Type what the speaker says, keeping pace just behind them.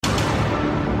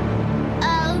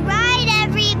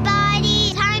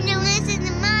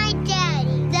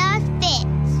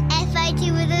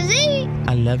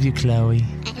love you, Chloe.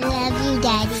 I love you,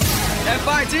 Daddy.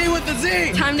 F-I-T with the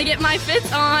Z. Time to get my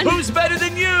Fitz on. Who's better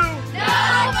than you?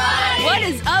 Nobody! What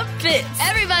is up, Fitz?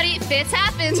 Everybody, Fitz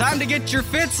happens. Time to get your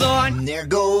Fitz on. And there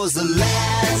goes the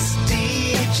last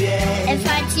DJ.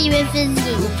 F-I-T with the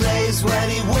Z. Who plays what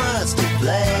he wants to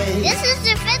play. This is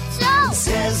the Fitz Show.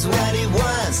 Says what he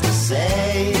wants to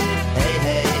say. Hey,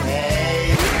 hey,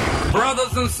 hey.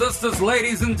 Brothers and sisters,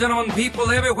 ladies and gentlemen,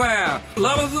 people everywhere,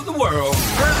 lovers of the world.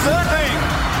 Presenting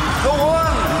the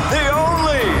one, the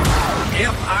only.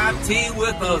 F-I-T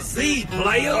with a Z,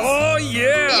 players. Oh,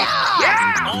 yeah.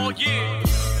 Yeah. Oh, yeah.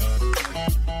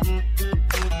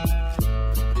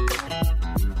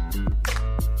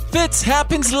 Fitz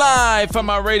happens live from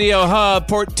our radio hub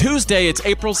for Tuesday. It's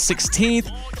April 16th,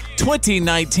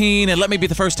 2019. And let me be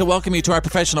the first to welcome you to our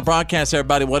professional broadcast,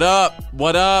 everybody. What up?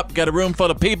 What up? Got a room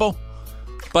full of people.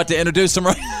 About to introduce them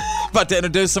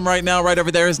right now. Right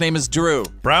over there. His name is Drew.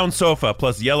 Brown sofa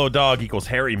plus yellow dog equals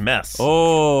hairy mess.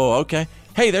 Oh, okay.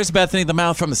 Hey, there's Bethany the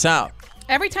Mouth from the South.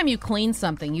 Every time you clean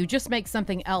something, you just make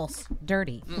something else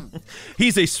dirty.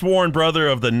 He's a sworn brother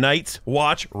of the Night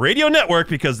Watch Radio Network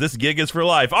because this gig is for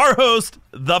life. Our host,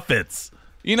 The Fitz.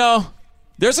 You know,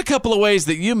 there's a couple of ways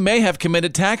that you may have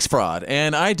committed tax fraud,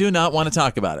 and I do not want to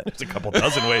talk about it. There's a couple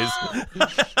dozen ways.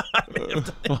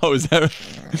 Oh, is that...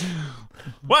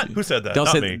 What? Who said that? Don't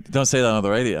Not say that on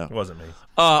the radio. It wasn't me.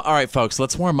 All right, folks,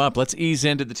 let's warm up. Let's ease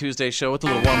into the Tuesday show with a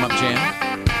little warm-up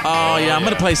jam. Oh, yeah, I'm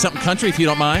going to play something country if you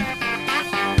don't mind.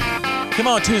 Come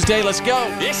on, Tuesday, let's go.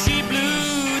 Yeah, she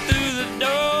blew through the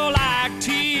door like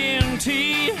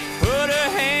TNT. Put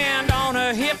her hand on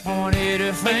her hip, pointed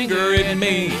her finger at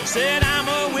me. Said I'm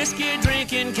a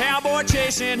whiskey-drinking,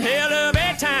 cowboy-chasing hell of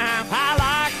a time. I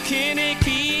like Kenny,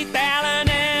 Keith, Allen,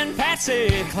 and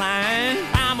Patsy Cline.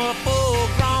 I'm a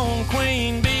full-grown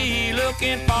queen bee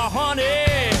looking for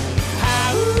honey.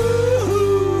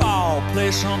 I'll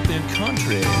play something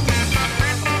country.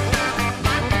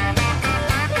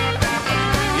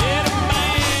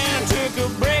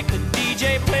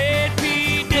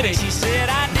 She said,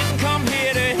 I didn't come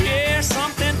here to hear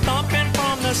something thumping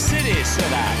from the city.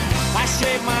 Said I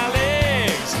shaved my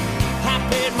legs, I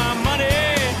paid my money.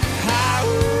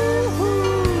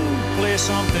 Play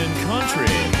something country.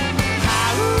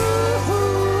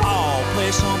 Oh,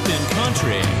 play something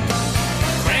country.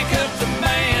 Crank up the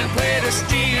band, play the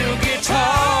steel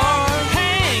guitar.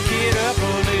 Hank it up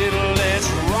a little, let's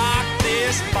rock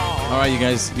this bar. All right, you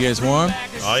guys warm?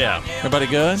 Oh, yeah. Everybody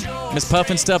good? Miss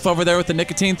Puffin stuff over there with the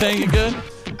nicotine thing, you good?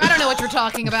 I don't know what you're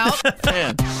talking about.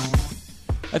 Man,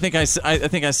 I think I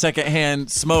secondhand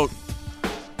smoked a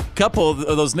couple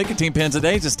of those nicotine pens a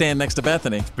day just stand next to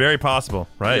Bethany. Very possible,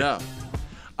 right? Yeah.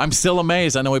 I'm still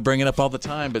amazed. I know we bring it up all the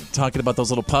time, but talking about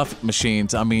those little puff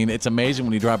machines, I mean, it's amazing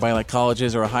when you drive by like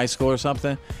colleges or a high school or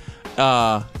something.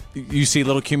 You see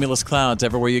little cumulus clouds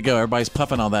everywhere you go. Everybody's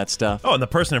puffing all that stuff. Oh, and the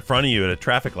person in front of you at a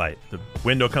traffic light, the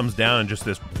window comes down and just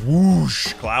this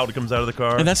whoosh cloud comes out of the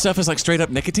car. And that stuff is like straight up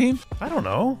nicotine? I don't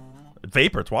know.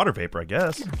 Vapor. It's water vapor, I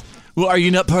guess. Well, are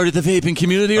you not part of the vaping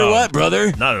community or what,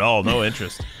 brother? Not at all. No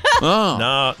interest.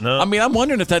 Oh. No. I mean, I'm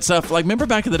wondering if that stuff, like, remember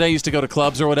back in the day you used to go to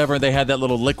clubs or whatever, and they had that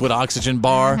little liquid oxygen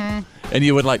bar, and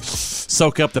you would, like,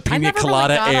 soak up the pina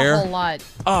colada really got air. A whole lot.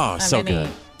 Oh, so good.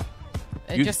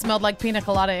 It just smelled like pina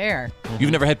colada air.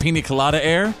 You've never had pina colada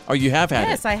air? Or you have had it?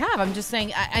 Yes, I have. I'm just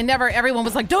saying, I never, everyone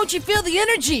was like, don't you feel the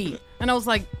energy? And I was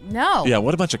like, no. Yeah,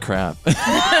 what a bunch of crap.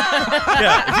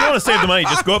 Yeah, if you want to save the money,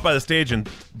 just go up by the stage and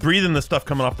breathe in the stuff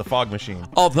coming off the fog machine.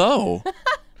 Although,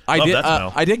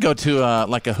 I did go to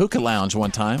like a hookah lounge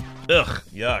one time. Ugh,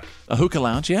 yuck. A hookah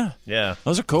lounge, yeah. Yeah.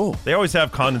 Those are cool. They always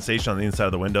have condensation on the inside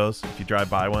of the windows. If you drive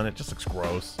by one, it just looks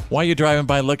gross. Why are you driving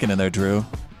by looking in there, Drew?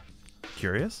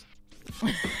 Curious?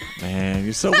 Man,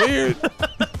 you're so weird.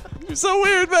 You're so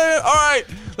weird, man. All right,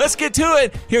 let's get to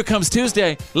it. Here comes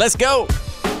Tuesday. Let's go.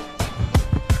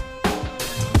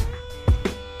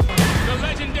 The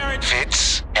legendary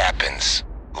Fitz happens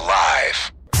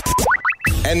live.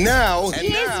 And now,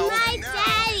 Here's my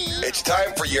daddy. it's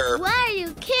time for your Why are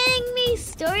you kidding me?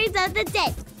 Stories of the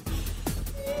day.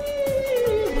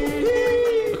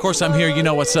 Of course, I'm here. You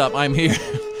know what's up. I'm here.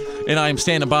 And I am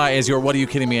standing by as your What Are You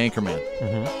Kidding Me anchorman.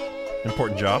 Mm-hmm.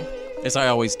 Important job. As I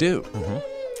always do.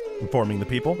 Mm-hmm. Informing the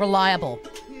people. Reliable.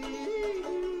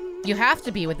 You have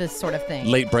to be with this sort of thing.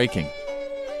 Late breaking.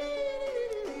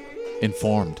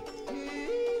 Informed.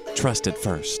 Trusted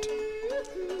first.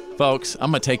 Folks,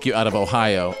 I'm going to take you out of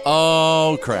Ohio.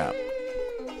 Oh, crap.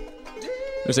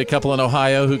 There's a couple in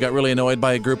Ohio who got really annoyed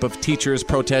by a group of teachers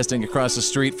protesting across the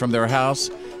street from their house.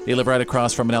 They live right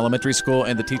across from an elementary school,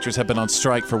 and the teachers have been on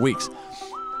strike for weeks.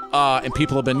 And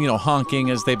people have been, honking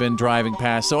as they've been driving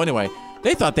past. So anyway,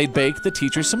 They thought they'd bake the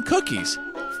teachers some cookies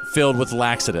filled with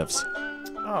laxatives.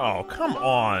 Oh, come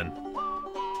on.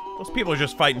 Those people are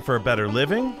just fighting for a better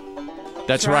living.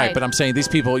 That's right. But I'm saying these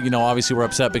people, obviously were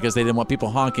upset because they didn't want people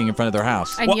honking in front of their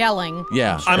house. And yelling.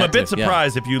 Yeah. I'm a bit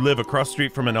surprised if you live across the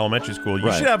street from an elementary school.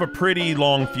 You should have a pretty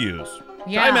long fuse.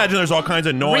 Yeah. I imagine there's all kinds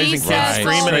of noise and kids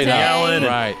screaming and yelling.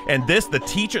 And the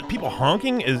teacher, people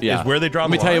honking is where they draw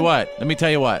the line. Let me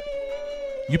tell you what.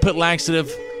 You put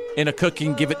laxative in a cookie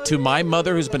and give it to my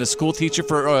mother, who's been a school teacher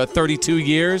for 32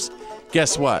 years.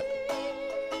 Guess what?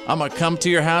 I'm going to come to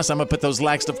your house. I'm going to put those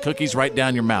laxative cookies right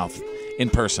down your mouth in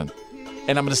person.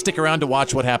 And I'm going to stick around to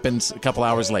watch what happens a couple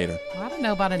hours later. Well, I don't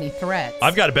know about any threats.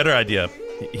 I've got a better idea.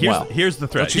 Here's the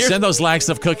threat. Don't you send those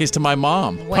laxative cookies to my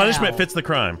mom. Wow. Punishment fits the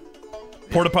crime.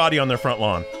 Porta potty on their front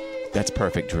lawn. That's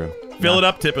perfect, Drew. Fill it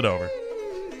up, tip it over.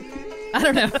 I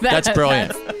don't know. That's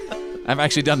brilliant. I've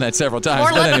actually done that several times.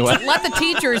 Or but anyway. let the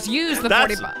teachers use the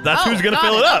 40 bucks. That's who's going to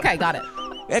fill it up. Okay, got it.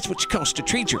 That's what you call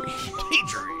strategery.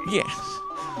 Yes.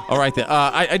 All right, then.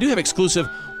 I do have exclusive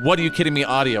What Are You Kidding Me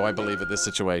audio, I believe, at this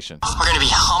situation. We're going to be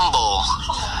humble,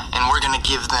 and we're going to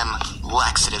give them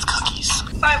laxative cookies.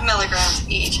 5 milligrams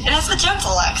each. It has the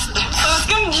gentle laxative, so it's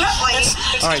going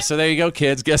gently. All right, so there you go,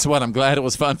 kids. Guess what? I'm glad it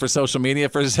was fun for social media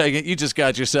for a second. You just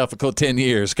got yourself a cool 10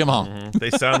 years. Come on. Mm-hmm.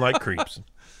 They sound like creeps.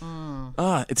 And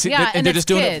they're it's just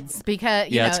doing kids it. Because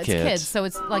it's kids. So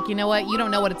it's like, you know what? You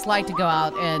don't know what it's like to go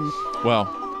out and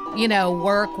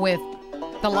work with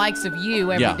the likes of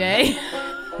you every day.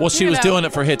 Well, she was doing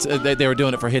it for hits. They were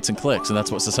doing it for hits and clicks, and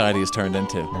that's what society has turned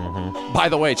into. Mm-hmm. By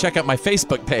the way, check out my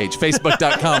Facebook page,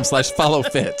 facebook.com/follow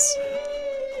Fitz.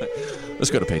 Let's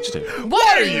go to page 2.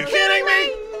 What are you kidding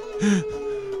me?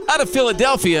 Out of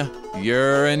Philadelphia,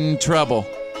 you're in trouble.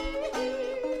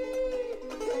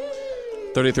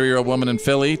 33-year-old woman in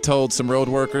Philly told some road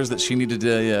workers that she needed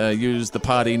to use the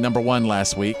potty #1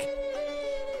 last week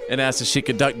and asked if she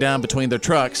could duck down between their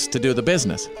trucks to do the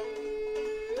business.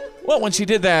 Well, when she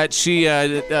did that, she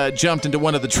jumped into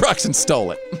one of the trucks and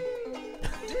stole it.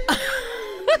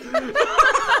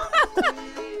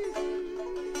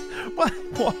 What?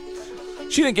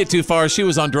 She didn't get too far. She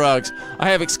was on drugs. I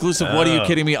have exclusive What Are You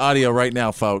Kidding Me audio right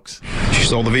now, folks. She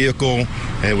stole the vehicle.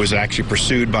 It was actually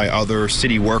pursued by other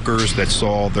city workers that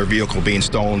saw their vehicle being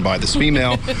stolen by this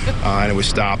female, and it was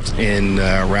stopped in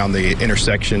around the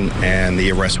intersection, and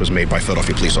the arrest was made by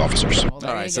Philadelphia police officers. All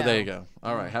right, so there you go.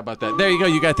 All right, how about that? There you go.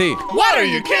 You got the What Are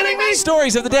You Kidding Me?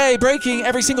 Stories of the day breaking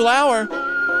every single hour.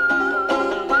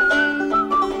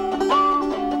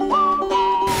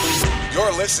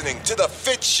 You're listening to The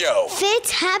Fitz Show.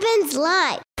 Fitz happens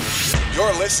live.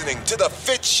 You're listening to The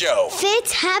Fitz Show.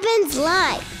 Fitz happens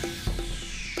live.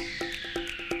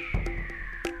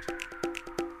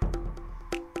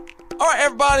 All right,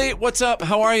 everybody, what's up?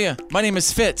 How are you? My name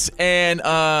is Fitz, and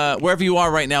wherever you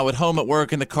are right now, at home, at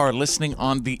work, in the car, listening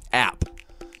on the app,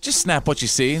 just snap what you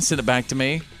see and send it back to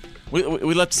me. We'd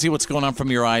love to see what's going on from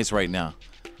your eyes right now.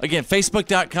 Again,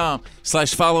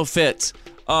 facebook.com/follow Fitz.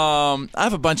 I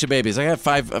have a bunch of babies. I have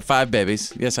five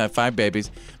babies. Yes, I have 5 babies.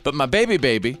 But my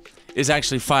baby is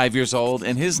actually 5 years old,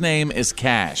 and his name is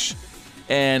Cash.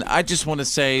 And I just want to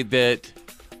say that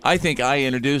I think I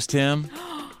introduced him.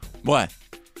 What?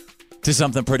 To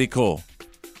something pretty cool.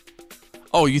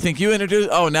 Oh, you think you introduced?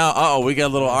 Oh, now, we got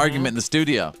a little argument in the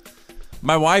studio.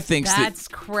 My wife thinks that's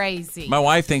crazy. My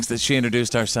wife thinks that she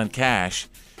introduced our son Cash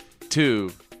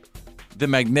to the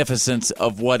magnificence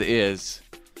of what is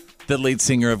the lead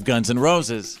singer of Guns N'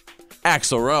 Roses,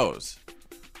 Axl Rose.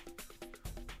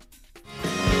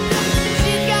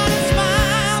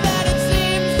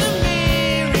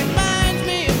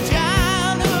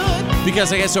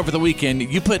 Because I guess over the weekend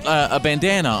you put a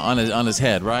bandana on his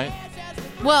head, right?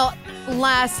 Well,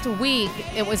 last week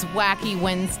it was Wacky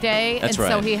Wednesday, That's and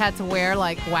right. so he had to wear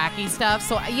like wacky stuff.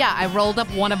 So yeah, I rolled up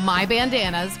one of my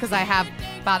bandanas because I have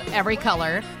about every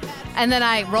color, and then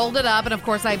I rolled it up, and of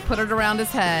course I put it around his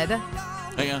head.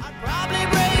 Hang on.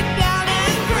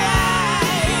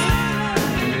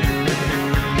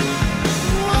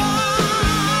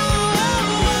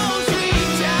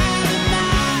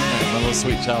 My little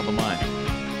sweet child of mine.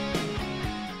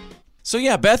 So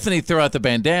yeah, Bethany threw out the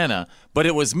bandana, but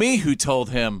it was me who told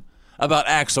him about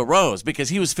Axl Rose because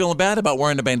he was feeling bad about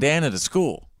wearing a bandana to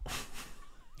school.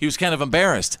 He was kind of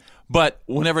embarrassed. But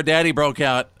whenever Daddy broke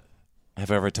out, have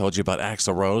I ever told you about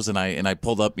Axl Rose? And I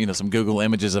pulled up, some Google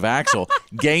images of Axl.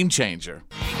 Game changer.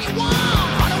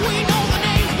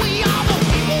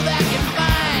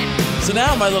 So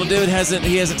now my little dude hasn't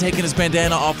taken his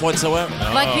bandana off whatsoever.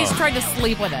 Like he's trying to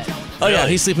sleep with it. Oh yeah,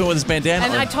 he's sleeping with his bandana.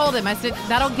 And I told him, I said,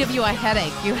 that'll give you a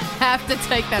headache. You have to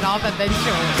take that off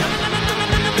eventually.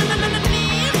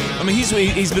 I mean,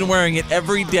 he's been wearing it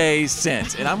every day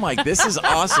since, and I'm like, this is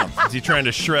awesome. Is he trying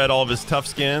to shred all of his tough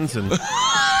skins and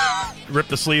rip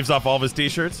the sleeves off all of his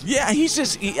T-shirts? Yeah,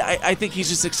 I think he's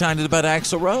just excited about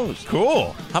Axl Rose.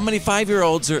 Cool. How many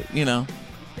 5-year-olds are,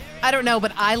 I don't know,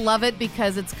 but I love it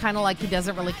because it's kind of like he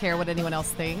doesn't really care what anyone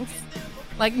else thinks.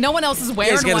 Like, no one else is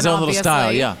wearing he's got one, his own obviously. little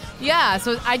style, yeah. Yeah,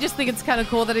 so I just think it's kind of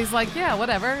cool that he's like, yeah,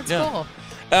 whatever, it's cool.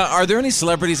 Are there any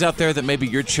celebrities out there that maybe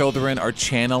your children are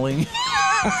channeling?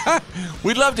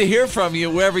 We'd love to hear from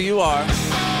you wherever you are.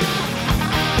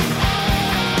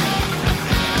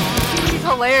 He's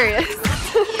hilarious.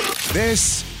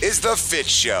 This is The Fitz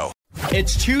Show.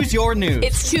 It's Choose Your News.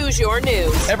 It's Choose Your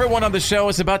News. Everyone on the show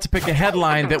is about to pick a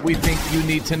headline that we think you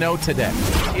need to know today.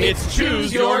 It's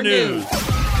Choose Your News.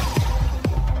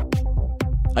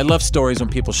 I love stories when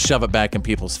people shove it back in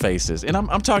people's faces. And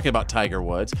I'm talking about Tiger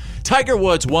Woods. Tiger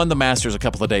Woods won the Masters a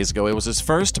couple of days ago. It was his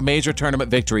first major tournament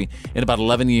victory in about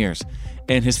 11 years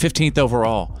and his 15th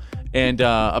overall. And,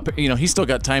 he's still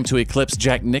got time to eclipse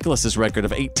Jack Nicklaus's record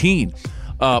of 18.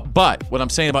 But what I'm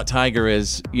saying about Tiger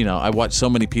is, I watch so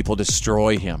many people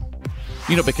destroy him,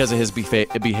 because of his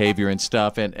behavior and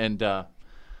stuff. And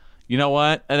you know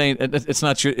what? It's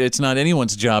not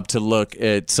anyone's job to look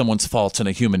at someone's faults in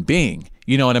a human being.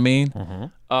 You know what I mean?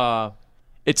 Mm-hmm.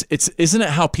 Isn't it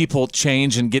how people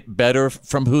change and get better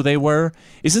from who they were?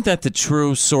 Isn't that the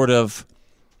true sort of?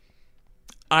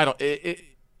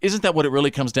 Isn't that what it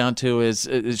really comes down to? Is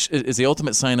the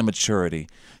ultimate sign of maturity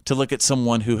to look at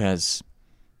someone who has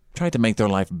tried to make their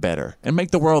life better and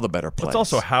make the world a better place. It's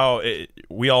also how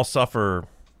we all suffer.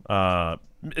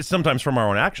 Sometimes from our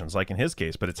own actions, like in his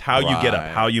case, but it's how you get up,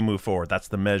 how you move forward. That's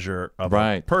the measure of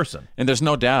a person. And there's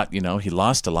no doubt, he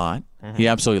lost a lot. Mm-hmm. He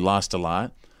absolutely lost a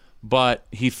lot, but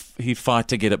he fought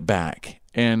to get it back.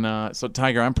 And so,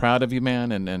 Tiger, I'm proud of you,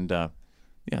 man. And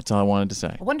that's all I wanted to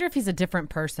say. I wonder if he's a different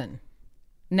person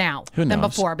now than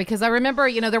before, because I remember,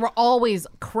 there were always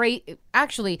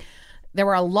there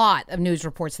were a lot of news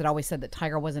reports that always said that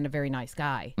Tiger wasn't a very nice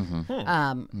guy.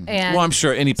 Mm-hmm. And I'm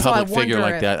sure any public figure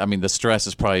like that, the stress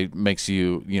is probably makes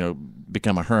you,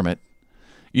 become a hermit.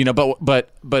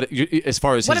 But as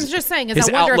far as what I'm just saying is his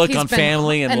I wonder outlook if he's on been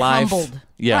family and life, humbled.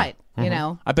 Yeah, right?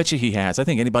 Mm-hmm. I bet you he has. I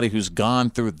think anybody who's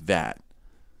gone through that,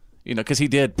 because he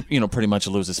did, pretty much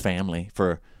lose his family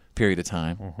for a period of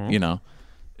time,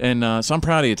 And so I'm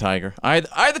proud of you, Tiger. I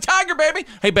the Tiger, baby.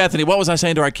 Hey, Bethany, what was I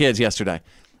saying to our kids yesterday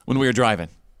when we were driving?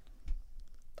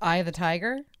 Eye of the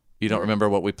Tiger? You don't remember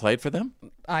what we played for them?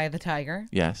 Eye of the Tiger.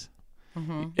 Yes.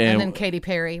 Mm-hmm. And then Katy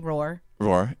Perry, Roar.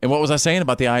 And what was I saying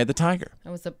about the Eye of the Tiger? It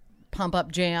was a pump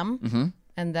up jam,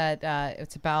 and that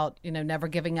it's about, never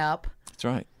giving up. That's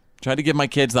right. Try to give my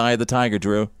kids the Eye of the Tiger,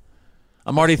 Drew.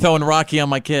 I'm already throwing Rocky on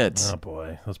my kids. Oh,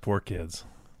 boy. Those poor kids.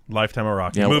 Lifetime of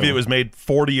Rocky. A movie that was made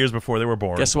 40 years before they were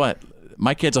born. Guess what?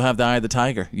 My kids will have the Eye of the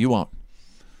Tiger. You won't.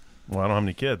 Well, I don't have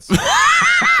any kids.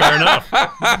 Fair enough.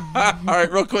 All right,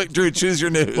 real quick, Drew, choose your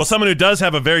news. Well, someone who does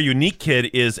have a very unique kid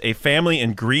is a family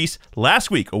in Greece.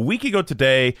 A week ago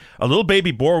today, a little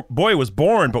baby boy was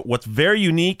born, but what's very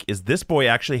unique is this boy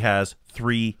actually has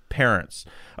 3 parents.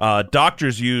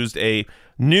 Doctors used a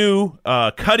new,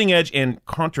 cutting-edge and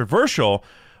controversial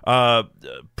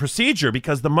procedure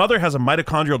because the mother has a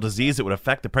mitochondrial disease that would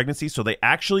affect the pregnancy. So they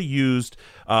actually used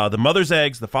the mother's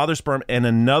eggs, the father's sperm, and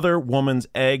another woman's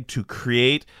egg to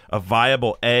create a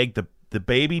viable egg. The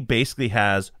baby basically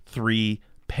has 3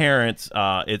 parents.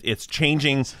 It's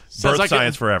changing birth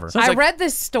science forever. I read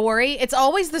this story. It's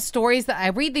always the stories that I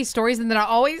read these stories and then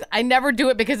I never do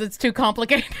it because it's too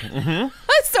complicated. Mm-hmm.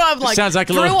 So I'm like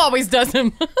Drew always does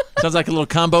them. Sounds like a little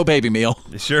combo baby meal.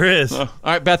 It sure is. All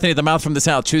right, Bethany, the mouth from the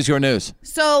south. Choose your news.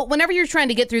 So whenever you're trying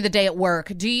to get through the day at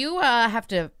work, do you have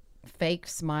to fake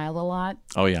smile a lot?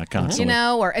 Oh, yeah, constantly.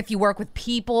 Or if you work with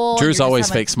people. Drew's always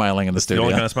fake smiling in the studio. The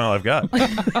only kind of smile I've got.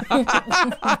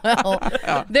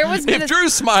 Well, there was if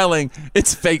Drew's smiling,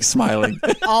 it's fake smiling.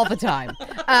 All the time.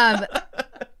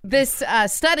 This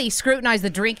study scrutinized the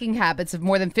drinking habits of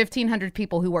more than 1,500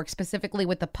 people who work specifically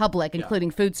with the public, including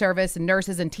food service and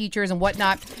nurses and teachers and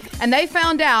whatnot. And they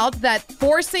found out that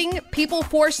people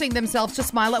forcing themselves to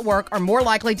smile at work are more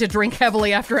likely to drink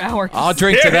heavily after hours. I'll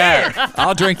drink to that.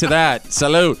 I'll drink to that.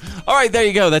 Salute. All right, there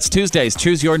you go. That's Tuesdays.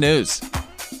 Choose your news.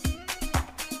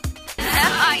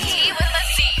 F-I-T with the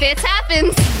C. Fitz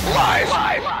happens. Live.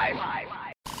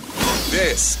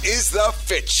 This is The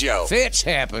Fitz Show. Fitz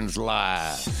happens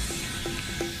live.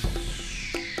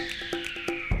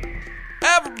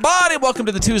 Everybody, welcome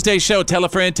to the Tuesday show. Tell a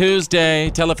Friend Tuesday.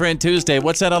 Tell a Friend Tuesday.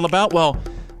 What's that all about? Well,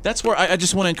 that's where I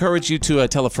just want to encourage you to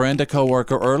tell a friend, a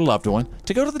coworker, or a loved one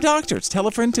to go to the doctor. It's Tell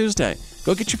a Friend Tuesday.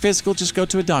 Go get your physical. Just go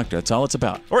to a doctor. That's all it's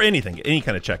about. Or anything, any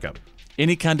kind of checkup.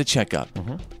 Any kind of checkup.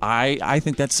 I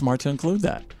think that's smart to include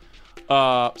that.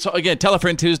 So again, tell a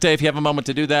friend Tuesday if you have a moment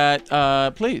to do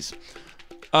that, please.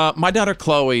 My daughter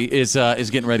Chloe is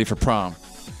getting ready for prom,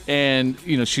 and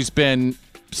she's been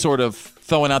sort of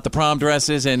throwing out the prom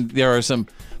dresses, and there are some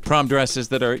prom dresses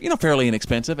that are fairly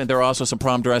inexpensive, and there are also some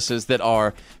prom dresses that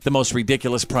are the most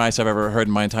ridiculous price I've ever heard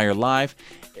in my entire life.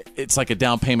 It's like a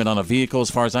down payment on a vehicle, as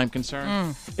far as I'm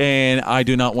concerned, and I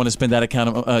do not want to spend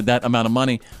that amount of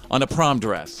money on a prom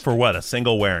dress. For what? A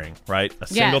single wearing, right? A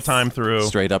single time through.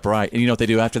 Straight up right. And you know what they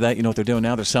do after that? You know what they're doing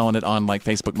now? They're selling it on like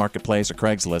Facebook Marketplace or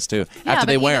Craigslist too. After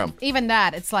they wear them. Even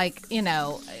that, it's like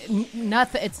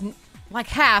nothing. It's like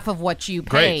half of what you paid.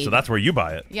 Great. So that's where you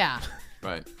buy it. Yeah.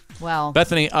 Right. Well,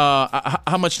 Bethany,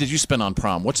 how much did you spend on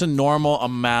prom? What's a normal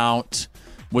amount?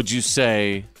 Would you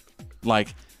say,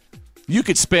 like, you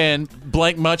could spend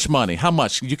blank much money? How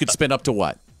much you could spend up to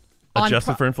what?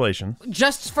 Adjusted for inflation.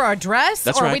 Just for a dress?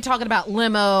 That's or right. are we talking about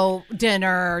limo,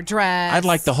 dinner, dress? I'd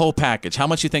like the whole package. How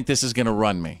much you think this is going to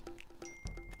run me?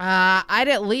 I'd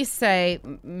at least say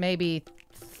maybe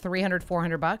 $300,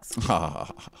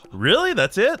 $400. Really?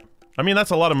 That's it? I mean,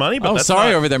 that's a lot of money, but that's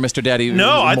sorry over there, Mr. Daddy.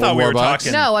 No, I thought we were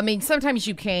talking. No, I mean, sometimes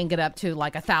you can get up to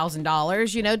like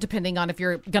 $1,000, depending on if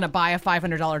you're going to buy a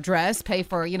 $500 dress, pay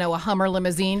for, a Hummer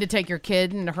limousine to take your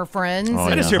kid and her friends.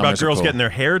 I just hear about girls getting their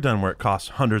hair done where it costs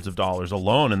hundreds of dollars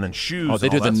alone, and then shoes. Oh, they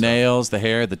do the nails, the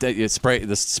hair,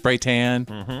 the spray tan.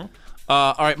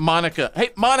 All right, Monica.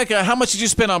 Hey, Monica, how much did you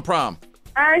spend on prom?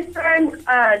 I spent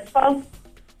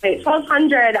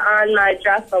 $1,200 on my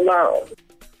dress alone.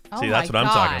 See, that's what I'm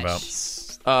talking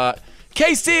about.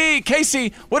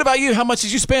 Casey, what about you? How much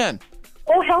did you spend?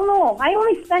 Oh, hell no. I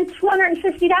only spent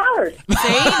 $250. See?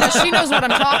 Now she knows what I'm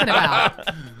talking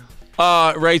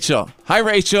about. Rachel. Hi,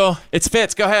 Rachel. It's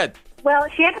Fitz. Go ahead. Well,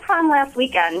 she had a prom last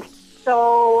weekend.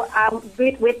 So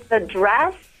with the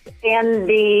dress and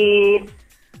the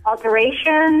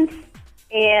alterations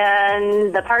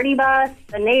and the party bus,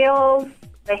 the nails,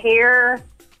 the hair,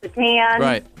 the tan.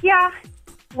 Right. Yeah.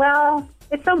 Well,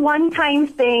 it's a one-time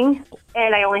thing,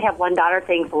 and I only have one daughter,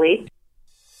 thankfully.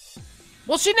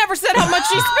 Well, she never said how much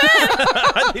she spent.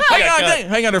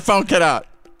 Hang on, her phone cut out.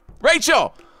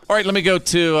 Rachel! All right, let me go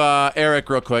to Eric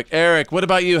real quick. Eric, what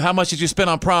about you? How much did you spend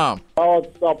on prom? I'll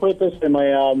put it this way.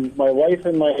 My wife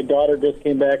and my daughter just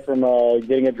came back from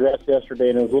getting a dress yesterday,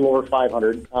 and it was a little over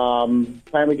 $500.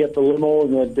 Time we get the limo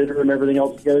and the dinner and everything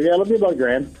else together, it'll be about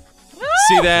 $1,000.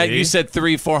 See that? You said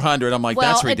 $300-$400. I'm like,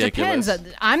 that's ridiculous. It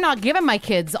depends. I'm not giving my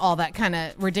kids all that kind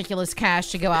of ridiculous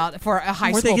cash to go out for a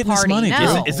high Where school they getting party. this money,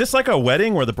 No. Is this like a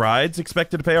wedding where the bride's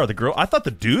expected to pay, or the girl? I thought the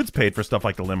dudes paid for stuff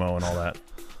like the limo and all that.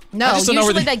 No,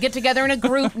 usually they get together in a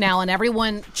group now and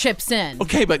everyone chips in.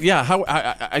 Okay, but yeah, how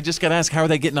I just got to ask, how are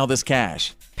they getting all this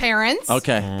cash? Parents.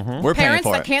 Okay, we're paying Parents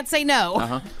for that it. can't say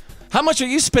no. How much are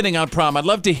you spending on prom? I'd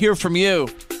love to hear from you.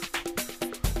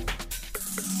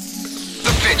 The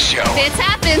Fitz Show. Fitz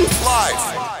happens.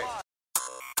 Live.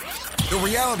 The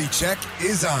reality check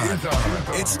is on.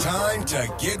 It's time to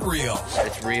get real.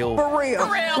 It's real. For real.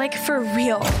 Like for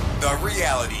real. The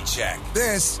reality check.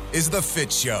 This is The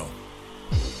Fitz Show.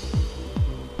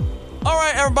 All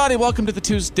right, everybody, welcome to the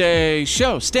Tuesday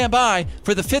show. Stand by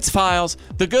for the Fitz Files,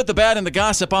 the good, the bad, and the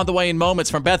gossip on the way in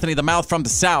moments from Bethany, the mouth from the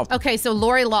South. Okay, so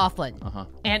Lori Loughlin,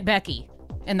 Aunt Becky,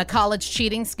 and the college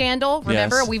cheating scandal.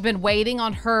 Remember, Yes. we've been waiting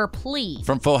on her plea.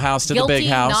 From Full House to Guilty, the Big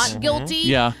House. not guilty.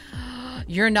 Yeah.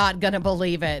 You're not going to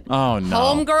believe it. Oh, no.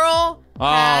 Homegirl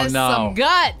has no. some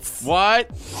guts. What?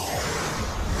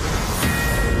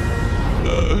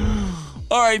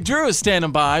 All right, Drew is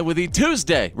standing by with the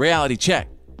Tuesday reality check.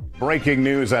 Breaking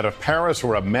news out of Paris,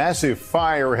 where a massive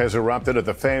fire has erupted at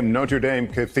the famed Notre Dame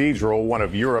Cathedral, one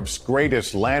of Europe's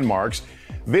greatest landmarks.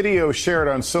 Videos shared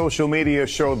on social media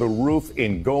show the roof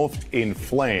engulfed in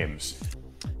flames.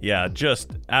 Yeah,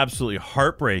 just absolutely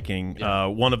heartbreaking.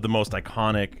 One of the most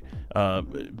iconic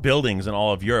buildings in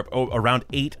all of Europe, around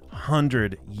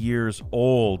 800 years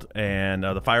old, and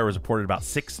the fire was reported about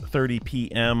 6:30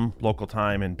 p.m. local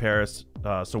time in Paris.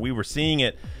 So we were seeing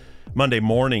it Monday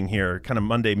morning here, kind of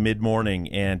Monday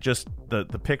mid-morning, and just the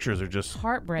pictures are just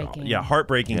heartbreaking.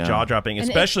 Heartbreaking, Yeah. jaw-dropping, And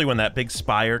especially when that big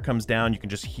spire comes down. You can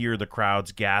just hear the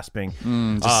crowds gasping.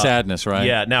 Just sadness, right?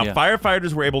 Yeah. Now,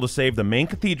 firefighters were able to save the main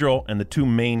cathedral and the two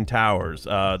main towers. They,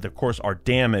 of course, are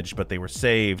damaged, but they were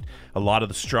saved. A lot of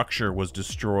the structure was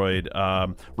destroyed.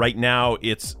 Right now,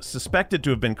 it's suspected to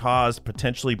have been caused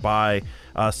potentially by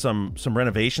some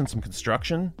renovation, some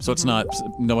construction. So it's not,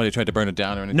 nobody tried to burn it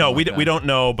down or anything? No, like we don't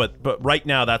know, but right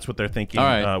now that's what they're thinking. All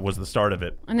right. Was the start of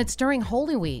it. And it's during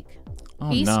Holy Week.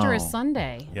 Oh, Easter no. is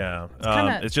Sunday. Yeah,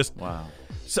 kinda- it's just Wow.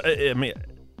 So, I mean,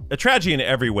 a tragedy in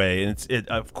every way, and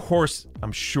of course,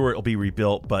 I'm sure it'll be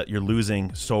rebuilt, but you're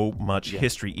losing so much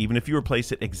history. Even if you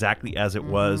replace it exactly as it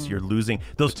was, you're losing.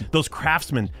 Those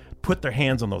craftsmen put their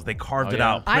hands on those. They carved it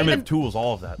out. Primitive tools,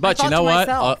 all of that. But you know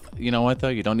what? You know what, though?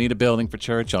 You don't need a building for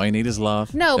church. All you need is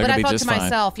love. No, They're but gonna I be thought just to fine.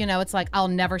 myself, it's like, I'll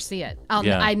never see it.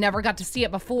 I never got to see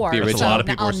it before. The original. So A lot of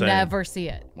people I'll are saying. never see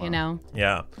it, you know?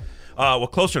 Yeah. Well,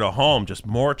 closer to home, just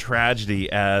more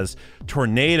tragedy as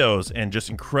tornadoes and just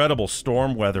incredible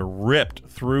storm weather ripped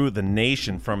through the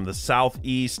nation from the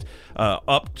southeast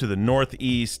up to the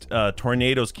northeast.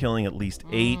 Tornadoes killing at least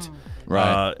 8.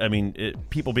 Right. I mean,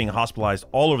 people being hospitalized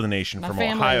all over the nation from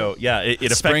family. Ohio. Yeah, it affected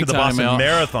the Springtime, Boston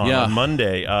Marathon yeah. on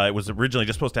Monday. It was originally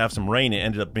just supposed to have some rain. It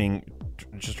ended up being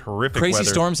just horrific Crazy weather.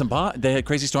 storms in They had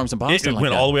crazy storms in Boston. It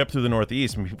went all the way up through the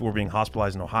northeast, and people were being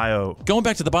hospitalized in Ohio. Going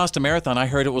back to the Boston Marathon, I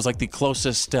heard it was like the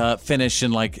closest finish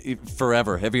in like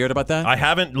forever. Have you heard about that? I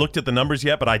haven't looked at the numbers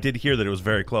yet, but I did hear that it was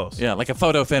very close. Yeah, like a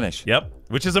photo finish. Yep,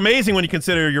 which is amazing when you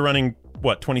consider you're running,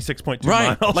 26.2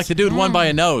 Right, miles? like the dude won by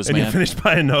a nose, and man. you finished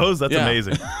by a nose? That's Yeah.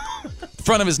 amazing.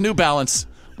 Front of his New Balance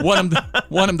won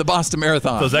him the Boston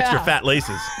Marathon. Those extra fat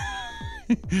laces.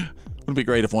 Would be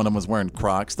great if one of them was wearing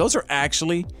Crocs. Those are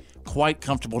actually quite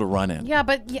comfortable to run in. Yeah,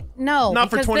 but no. Not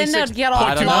for because then 26 they'll get all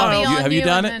I don't floppy know. on Have you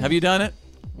done and it? then- Have you done it?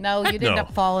 No, you'd end no.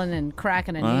 up falling and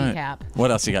cracking a All right. kneecap.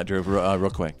 What else you got, Drew? Real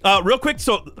quick. Real quick,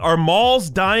 so are malls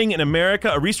dying in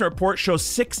America? A recent report shows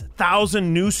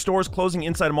 6,000 new stores closing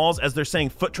inside malls as they're saying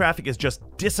foot traffic is just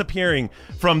disappearing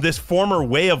from this former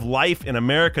way of life in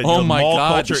America. Oh my mall God,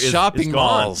 culture the is shopping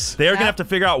gone. malls. They're going to have to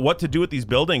figure out what to do with these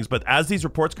buildings, but as these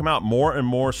reports come out, more and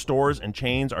more stores and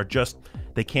chains are just,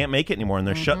 they can't make it anymore, and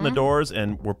they're shutting the doors,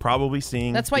 and we're probably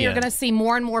seeing That's why the you're end. going to see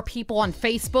more and more people on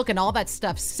Facebook and all that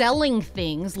stuff selling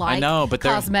things like know, but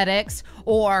they're- cosmetics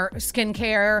or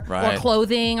skincare Right. or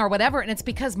clothing or whatever. And it's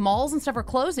because malls and stuff are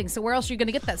closing. So where else are you going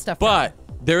to get that stuff But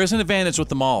there is an advantage with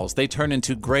the malls. They turn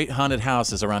into great haunted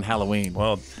houses around Halloween.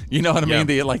 Well, you know what I yeah. mean?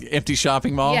 The like empty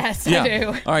shopping mall. Yes, I yeah. do.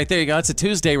 All right, there you go. It's a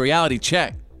Tuesday reality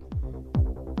check.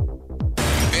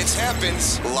 It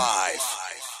happens live.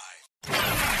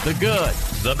 The good,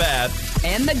 the bad,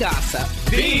 And the gossip.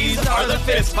 These are the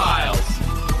Fitz Files.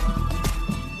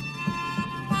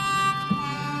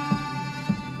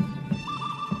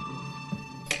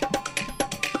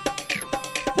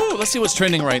 Woo, let's see what's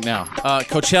trending right now.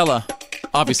 Coachella,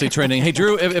 obviously trending. Hey,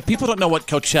 Drew, if people don't know what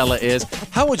Coachella is,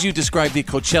 how would you describe the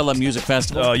Coachella Music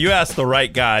Festival? Oh, you asked the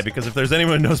right guy, because if there's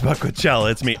anyone who knows about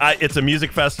Coachella, it's me. It's a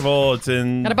music festival. It's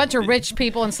in... And a bunch of rich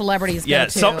people and celebrities Yeah,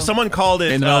 go to. someone called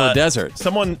it... In the middle of the desert.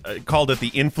 Someone called it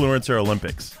the Influencer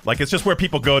Olympics. Like, it's just where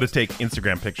people go to take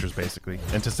Instagram pictures, basically,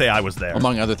 and to say I was there.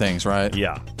 Among other things, right?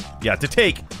 Yeah. Yeah, to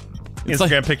take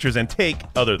Instagram pictures and take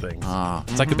other things.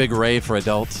 It's like a big rave for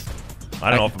adults. I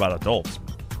don't know if about adults.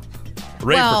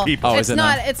 Rave well, for people. Oh, it's is it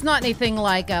not. not? It's not anything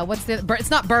like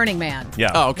it's not Burning Man. Yeah.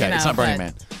 Oh, okay. You It's know, not Burning but-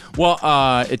 Man.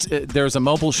 Well, there's a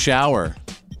mobile shower,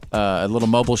 a little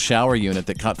mobile shower unit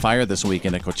that caught fire this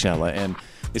weekend at Coachella, and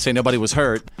they say nobody was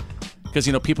hurt because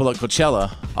people at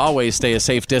Coachella always stay a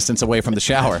safe distance away from the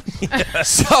shower.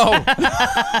 So.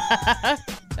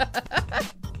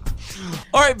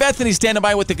 All right, Bethany, standing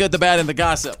by with the good, the bad, and the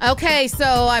gossip. Okay, so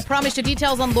I promised you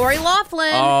details on Lori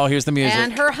Loughlin. Oh, here's the music.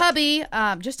 And her hubby,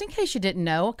 just in case you didn't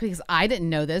know, because I didn't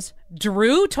know this,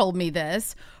 Drew told me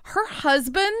this. Her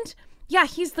husband, yeah,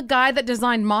 he's the guy that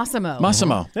designed Massimo.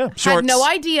 Massimo. Yeah. Had Shorts. no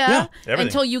idea Yeah. Everything.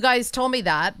 until you guys told me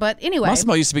that. But anyway.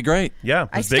 Massimo used to be great. Yeah, it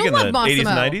I was big still in love the Massimo.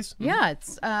 80s and 90s. Yeah,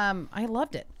 it's I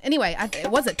loved it. Anyway,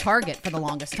 it was at Target for the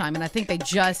longest time, and I think they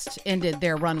just ended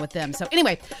their run with them. So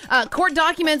anyway, court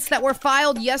documents that were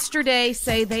filed yesterday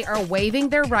say they are waiving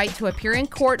their right to appear in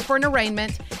court for an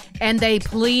arraignment, and they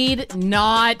plead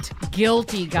not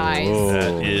guilty, guys.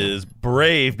 That is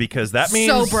brave, because that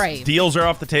means So brave. deals are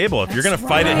off the table. If you're going to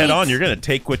fight it head on, you're going to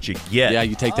take what you get. Yeah,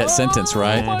 you take that sentence,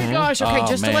 right? Oh my gosh. Okay, Oh,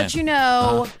 just to man. let you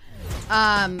know,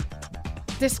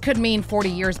 this could mean 40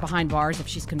 years behind bars if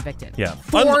she's convicted. Yeah,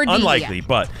 40. unlikely,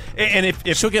 but and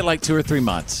if She'll get like 2 or 3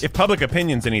 months. if public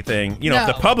opinion's anything, if No.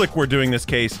 the public were doing this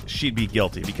case, she'd be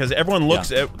guilty, because everyone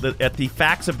looks at the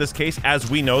facts of this case as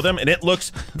we know them, and it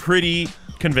looks pretty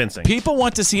convincing. People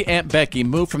want to see Aunt Becky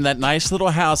move from that nice little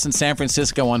house in San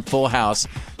Francisco on Full House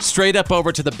straight up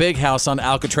over to the big house on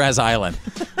Alcatraz Island.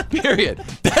 Period.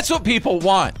 That's what people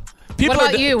want. People What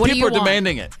about are, you? What do people you are want?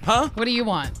 demanding it. Huh? What do you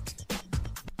want?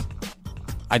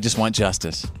 I just want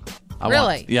justice.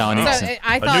 Really? I need So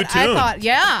I thought,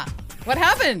 yeah. What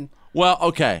happened? Well,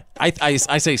 okay. I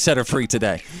say set her free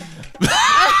today.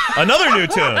 Another new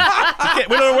tune.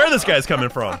 We don't know where this guy's coming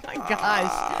from. Oh my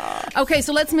gosh. Okay,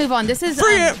 so let's move on. This is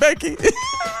Free Aunt Becky.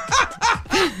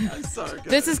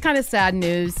 This is kind of sad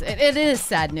news. It is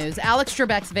sad news. Alex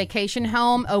Trebek's vacation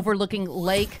home overlooking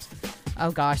Lake.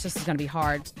 Oh gosh, this is going to be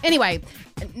hard. Anyway,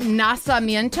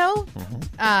 Nacimiento.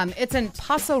 It's in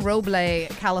Paso Roble,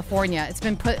 California. It's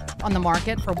been put on the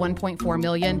market for $1.4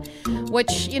 million,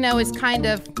 which is kind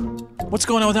of. What's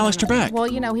going on with Alex Trebek?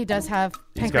 Well, he does have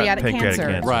pancreatic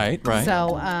cancer. Right.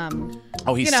 So,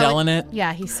 he's selling it?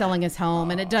 Yeah, he's selling his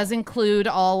home, and it does include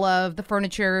all of the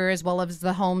furniture as well as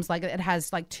the homes. Like it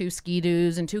has like 2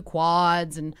 ski-doos and 2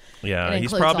 quads, and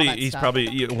he's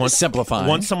probably once simplifying.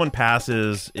 Once someone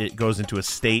passes, it goes into a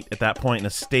state at that point, and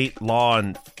a state law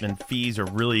and fees are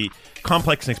really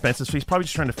complex and expensive. So he's probably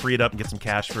just trying to free it up and get some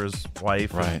cash for his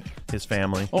wife, and his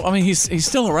family. Well, I mean, he's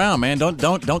still around, man. Don't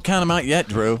count him out yet,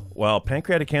 Drew. Well,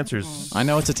 pancreatic cancer's. I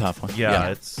know it's a tough one. Yeah.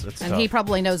 It's and tough. he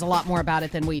probably knows a lot more about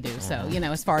it than we do. So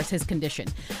as far as his condition.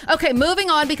 Okay, moving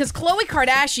on, because Khloe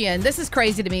Kardashian, this is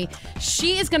crazy to me.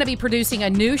 She is going to be producing a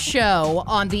new show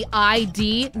on the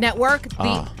ID network.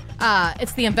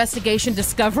 It's the Investigation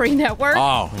Discovery Network.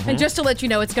 And just to let you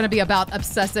know, it's going to be about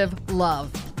obsessive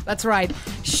love. That's right.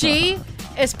 She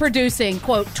is producing,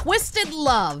 quote, Twisted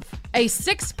Love, a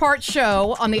 6-part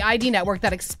show on the ID network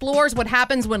that explores what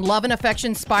happens when love and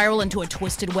affection spiral into a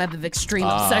twisted web of extreme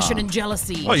obsession and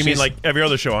jealousy. Oh, you mean like every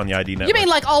other show on the ID network? You mean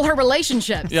like all her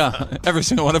relationships? Yeah, every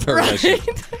single one of her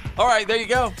relationships. All right, there you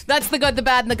go. That's the good, the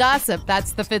bad, and the gossip.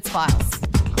 That's the Fitz Files.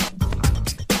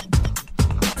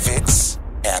 Fitz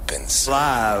happens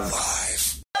live.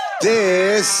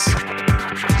 This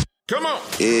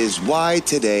is why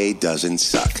today doesn't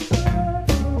suck.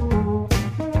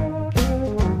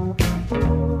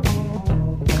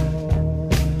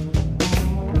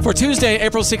 For Tuesday,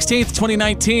 April 16th,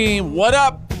 2019, what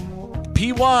up,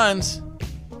 P1s?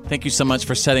 Thank you so much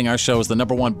for setting our show as the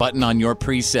 #1 button on your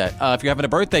preset. If you're having a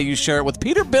birthday, you share it with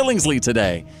Peter Billingsley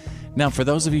today. Now, for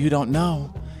those of you who don't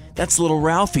know, that's little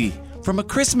Ralphie from A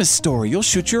Christmas Story. You'll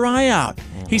shoot your eye out.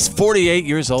 He's 48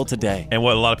 years old today. And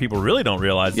what a lot of people really don't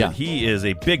realize is that he is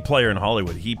a big player in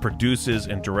Hollywood. He produces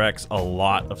and directs a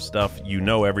lot of stuff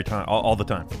every time, all the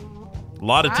time. A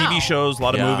lot of TV shows, a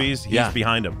lot of movies. He's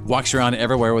behind him. Walks around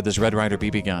everywhere with his Red Ryder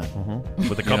BB gun.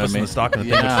 With the compass and the stock and the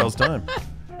thing that tells time.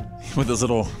 With his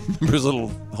little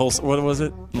holster, what was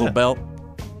it? Little belt?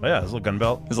 Oh, yeah, his little gun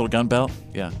belt. His little gun belt?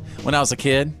 Yeah. When I was a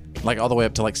kid, like all the way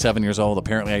up to like 7 years old,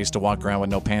 apparently I used to walk around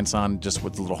with no pants on, just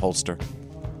with a little holster.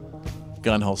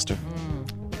 Gun holster.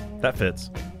 That fits.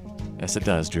 Yes, it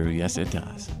does, Drew. Yes, it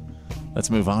does.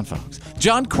 Let's move on, folks.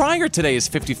 John Cryer today is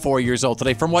 54 years old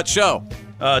today. From what show?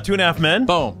 2.5 Men.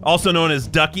 Boom. Also known as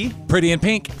Ducky. Pretty in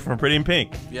Pink. From Pretty in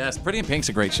Pink. Yes, Pretty in Pink's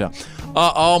a great show.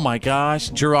 Oh, my gosh.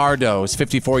 Gerardo is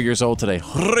 54 years old today.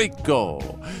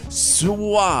 Rico.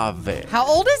 Suave. How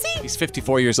old is he? He's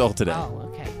 54 years old today.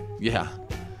 Oh, okay. Yeah.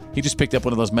 He just picked up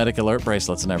one of those medic alert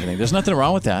bracelets and everything. There's nothing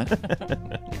wrong with that.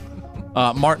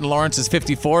 Martin Lawrence is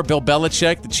 54. Bill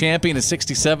Belichick, the champion, is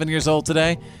 67 years old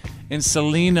today. And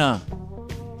Selena,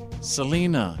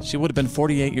 she would have been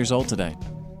 48 years old today.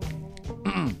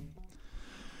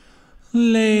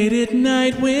 Late at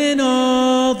night when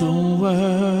all the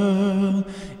world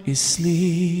is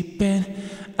sleeping,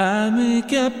 I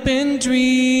wake up and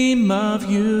dream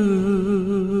of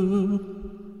you.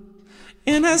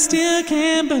 And I still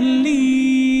can't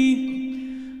believe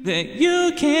that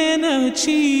you can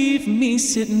achieve me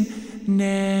sitting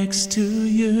next to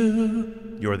you.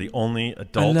 You're the only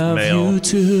adult male in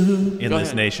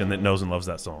this nation that knows and loves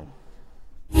that song.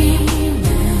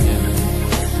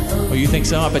 Oh, you think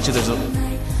so? I bet you there's a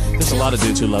lot of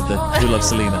dudes who love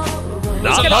Selena.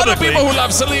 Not a lot of people who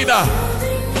love Selena.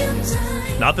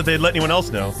 Not that they'd let anyone else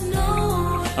know.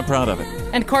 I'm proud of it.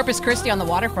 And Corpus Christi on the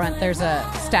waterfront, there's a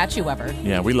statue of her.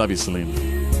 Yeah, we love you, Selena.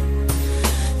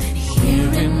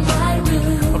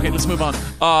 Okay, let's move on.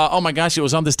 Oh my gosh, it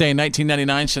was on this day in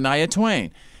 1999, Shania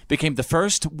Twain became the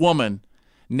first woman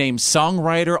named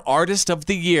Songwriter Artist of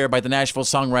the Year by the Nashville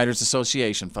Songwriters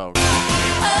Association, folks.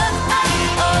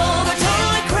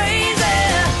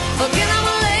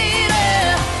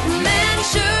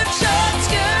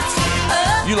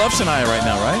 You love Shania right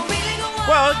now, right?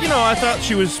 Well, I thought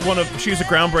she was a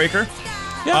groundbreaker.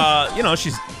 Yeah.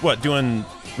 She's doing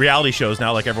reality shows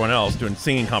now like everyone else, doing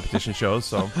singing competition shows.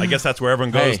 So I guess that's where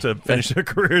everyone goes to finish their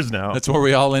careers now. That's where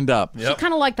we all end up. Yep. She's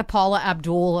kind of like the Paula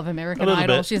Abdul of American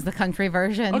Idol. Bit. She's the country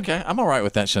version. Okay, I'm all right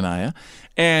with that, Shania.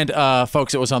 And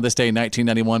folks, it was on this day in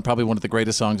 1991, probably one of the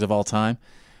greatest songs of all time,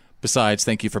 besides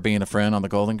Thank You for Being a Friend on the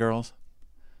Golden Girls,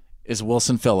 is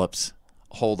Wilson Phillips,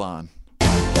 Hold On.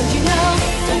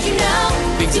 Don't you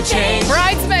know, things have changed.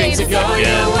 Bridesmaids. Things are going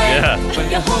your way. Yeah. When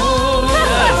you hold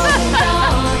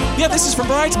on. Yeah, this is from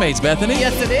Bridesmaids, Bethany.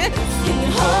 Yes, it is.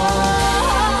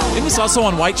 Isn't this also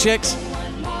on White Chicks?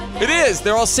 It is.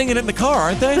 They're all singing it in the car,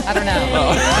 aren't they? I don't know.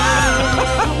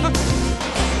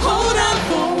 Hold on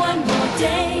for one more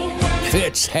day.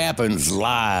 Fitz happens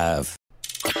live.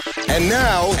 And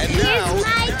now, Here's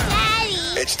my daddy.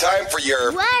 it's time for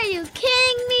your Why are you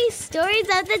kidding me? Stories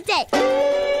of the day.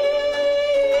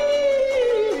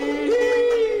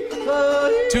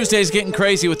 Tuesday's getting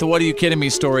crazy with the What Are You Kidding Me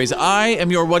stories. I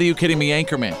am your What Are You Kidding Me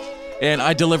anchorman. And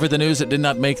I deliver the news that did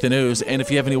not make the news. And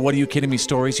if you have any What Are You Kidding Me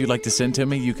stories you'd like to send to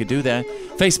me, you could do that.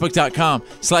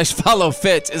 Facebook.com/follow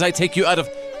Fitz as I take you out of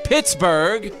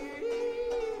Pittsburgh.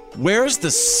 Where's the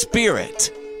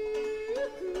spirit?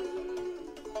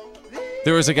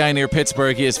 There is a guy near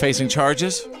Pittsburgh. He is facing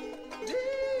charges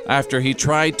after he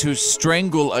tried to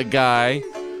strangle a guy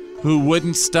who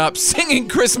wouldn't stop singing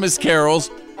Christmas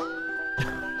carols.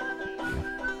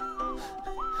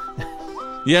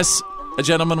 Yes, a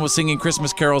gentleman was singing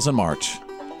Christmas carols in March.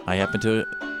 I happen to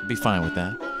be fine with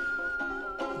that.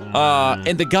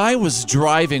 And the guy was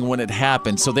driving when it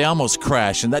happened, so they almost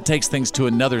crashed, and that takes things to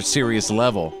another serious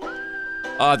level.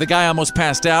 The guy almost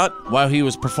passed out while he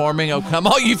was performing "Oh Come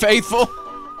All Ye Faithful."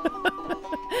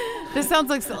 This sounds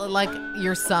like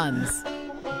your sons,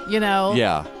 you know?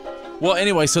 Yeah. Well,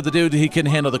 anyway, so the dude, he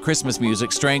couldn't handle the Christmas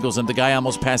music, strangles him. The guy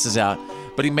almost passes out,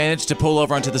 but he managed to pull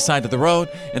over onto the side of the road,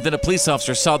 and then a police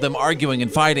officer saw them arguing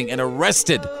and fighting and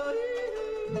arrested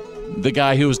the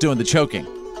guy who was doing the choking.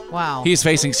 Wow. He's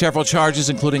facing several charges,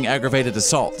 including aggravated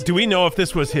assault. Do we know if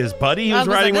this was his buddy he was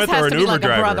riding with or an Uber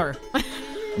driver? Or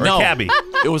No, a cabbie?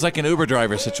 It was like an Uber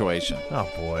driver situation. Oh,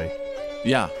 boy.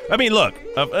 Yeah. I mean, look,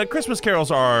 Christmas carols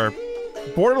are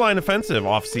borderline offensive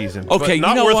off-season. Okay, but not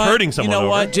you know worth what? hurting someone You know over.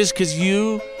 what? Just because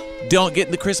you don't get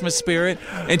in the Christmas spirit,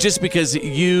 and just because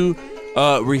you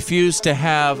refuse to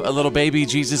have a little baby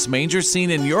Jesus manger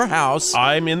scene in your house.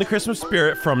 I'm in the Christmas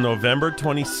spirit from November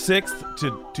 26th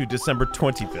to December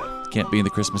 25th. Can't be in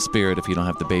the Christmas spirit if you don't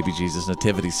have the baby Jesus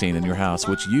nativity scene in your house,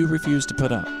 which you refuse to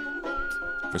put up.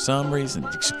 For some reason.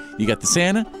 You got the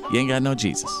Santa, you ain't got no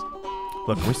Jesus.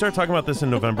 Look, can we start talking about this in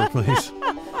November, please?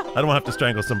 I don't want to have to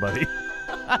strangle somebody.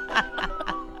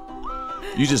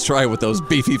 You just try it with those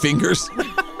beefy fingers.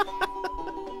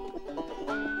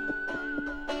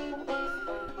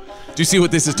 Do you see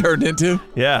what this has turned into?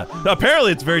 Yeah.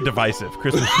 Apparently, it's very divisive.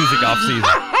 Christmas music off-season.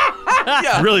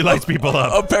 Yeah. Really lights people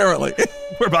up. Apparently.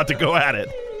 We're about to go at it.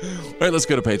 All right, let's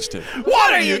go to page 2.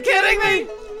 What are you kidding me?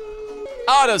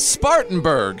 Out of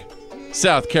Spartanburg,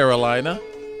 South Carolina.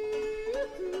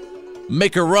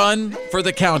 Make a run for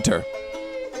the counter.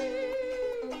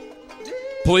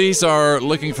 Police are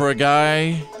looking for a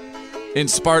guy in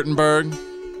Spartanburg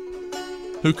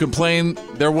who complained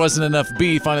there wasn't enough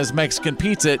beef on his Mexican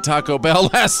pizza at Taco Bell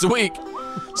last week.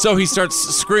 So he starts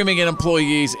screaming at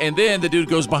employees, and then the dude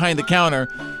goes behind the counter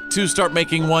to start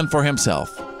making one for himself.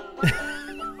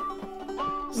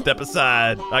 Step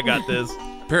aside. I got this.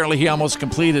 Apparently he almost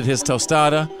completed his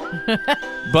tostada,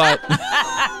 but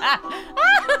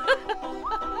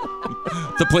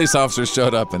the police officers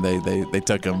showed up and they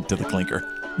took him to the clinker.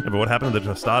 Yeah, but what happened to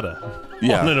the tostada?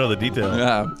 Yeah. I want to know the details.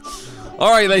 Yeah. All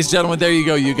right, ladies and gentlemen, there you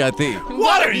go. You got the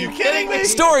What are you kidding me?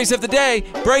 stories of the day,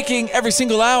 breaking every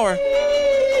single hour.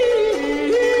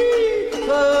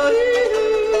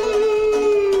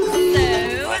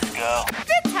 Let's go.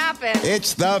 Fitz happens.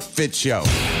 It's the Fitz Show.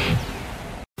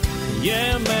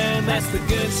 Yeah, man, that's the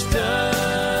good stuff.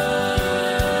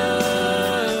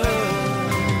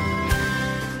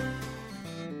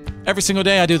 Every single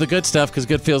day I do the good stuff because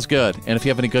good feels good. And if you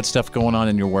have any good stuff going on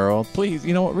in your world, please,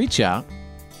 you know what, reach out.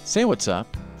 Say what's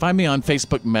up. Find me on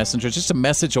Facebook Messenger, just a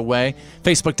message away.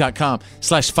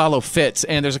 Facebook.com/follow Fitz.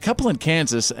 And there's a couple in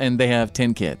Kansas, and they have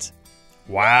 10 kids.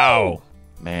 Wow.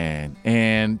 Man.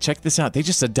 And check this out. They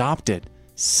just adopted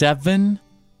 7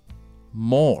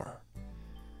 more.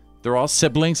 They're all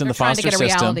siblings in the foster trying to get a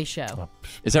system. reality show.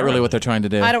 Is that really what they're trying to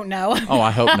do? I don't know. Oh, I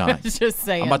hope not. I was just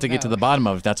saying. I'm about to get no. to the bottom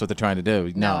of it. That's what they're trying to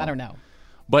do. No, I don't know.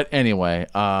 But anyway,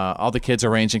 all the kids are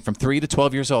ranging from 3 to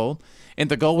 12 years old, and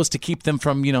the goal was to keep them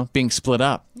from, being split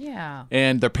up. Yeah.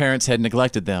 And their parents had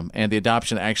neglected them, and the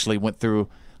adoption actually went through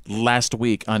last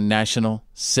week on National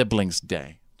Siblings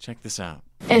Day. Check this out.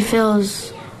 It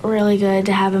feels really good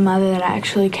to have a mother that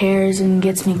actually cares and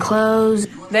gets me clothes.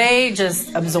 They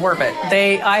just absorb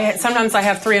it. Sometimes I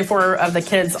have 3 and 4 of the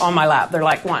kids on my lap. They're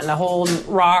like wanting to hold,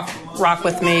 rock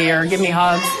with me or give me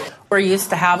hugs. We're used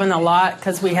to having a lot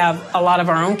because we have a lot of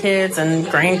our own kids and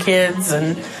grandkids,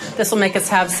 and this will make us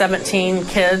have 17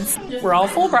 kids. We're all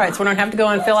Fulbrights. We don't have to go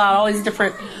and fill out all these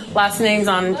different last names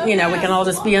on, we can all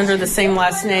just be under the same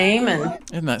last name. And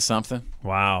isn't that something?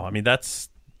 Wow. I mean, that's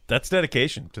That's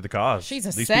dedication to the cause. She's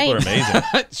a These saint. people are amazing.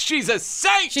 She's a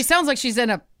saint. She sounds like she's in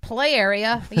a play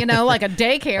area, like a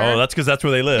daycare. Oh, that's because that's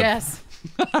where they live. Yes.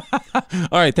 All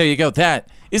right, there you go. That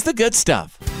is the good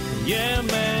stuff. Yeah,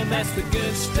 man, that's the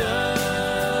good stuff.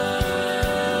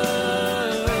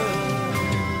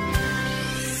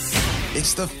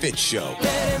 It's the Fitz Show.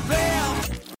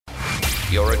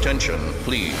 Your attention,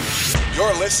 please.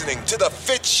 You're listening to the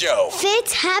Fitz Show.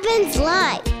 Fitz happens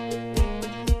live.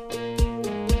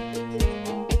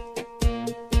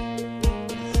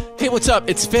 Hey, what's up?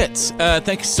 It's Fitz.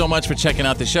 Thanks so much for checking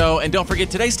out the show. And don't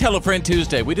forget, today's Tell a Friend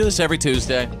Tuesday. We do this every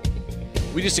Tuesday.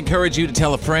 We just encourage you to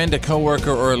tell a friend, a coworker,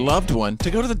 or a loved one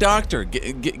to go to the doctor.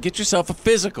 Get yourself a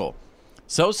physical.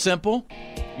 So simple.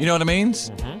 You know what it means?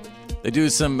 Mm-hmm. They do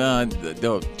some,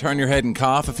 they'll turn your head and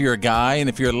cough if you're a guy. And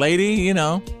if you're a lady, I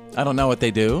don't know what they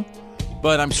do.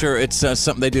 But I'm sure it's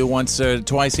something they do once or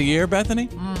twice a year, Bethany?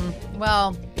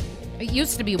 Well, it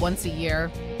used to be once a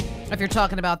year. If you're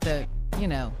talking about the,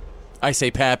 I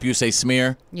say pap, you say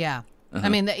smear. Yeah. Uh-huh. I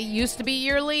mean, it used to be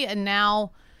yearly, and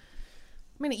now,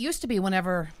 it used to be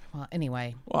whenever, well,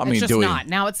 anyway. Well, it's just not.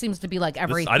 Now it seems to be like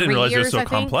every 3 years, I didn't realize it was so I think.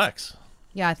 complex.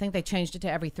 Yeah, I think they changed it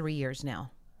to every 3 years now.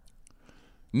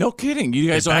 No kidding. You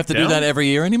guys don't have to do that every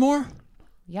year anymore?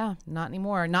 Yeah, not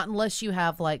anymore. Not unless you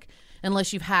have,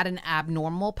 unless you've had an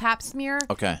abnormal pap smear.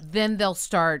 Okay. Then they'll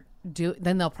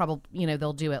then they'll probably,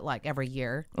 they'll do it every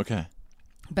year. Okay.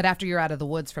 But after you're out of the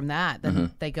woods from that,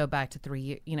 then they go back to 3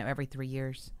 years, every 3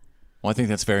 years. Well, I think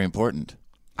that's very important.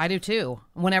 I do too.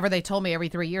 Whenever they told me every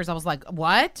 3 years, I was like,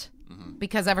 what? Mm-hmm.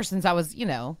 Because ever since I was,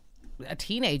 a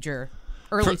teenager,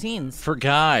 early teens. For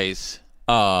guys,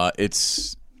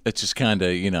 it's just kind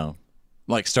of,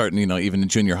 like starting, even in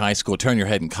junior high school, turn your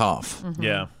head and cough. Mm-hmm.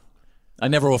 Yeah. I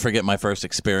never will forget my first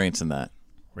experience in that.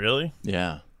 Really?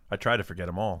 Yeah. I try to forget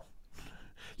them all.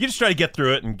 You just try to get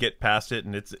through it and get past it,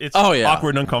 and it's awkward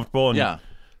and uncomfortable. And, all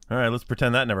right, let's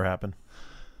pretend that never happened.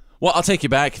 Well, I'll take you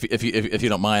back if you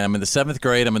don't mind. I'm in the 7th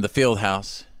grade. I'm in the field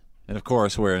house. And, of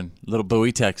course, we're in Little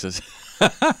Bowie, Texas.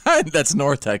 That's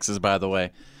North Texas, by the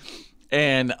way.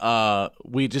 And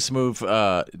we just moved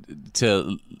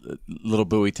to Little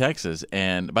Bowie, Texas.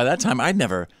 And by that time, I'd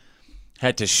never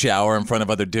had to shower in front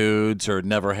of other dudes or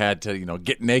never had to,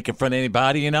 get naked in front of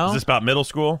anybody, Is this about middle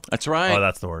school? That's right. Oh,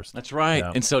 that's the worst. That's right.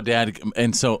 Yeah.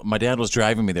 And so my dad was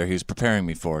driving me there. He was preparing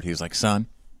me for it. He was like, son,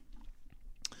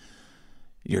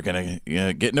 you're going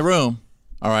to get in the room.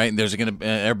 All right. And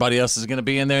everybody else is going to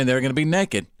be in there and they're going to be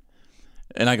naked.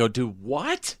 And I go, do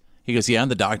what? He goes, yeah,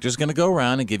 and the doctor's going to go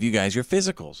around and give you guys your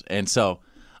physicals. And so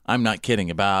I'm not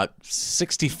kidding. About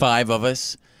 65 of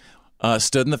us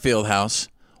stood in the field house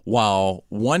while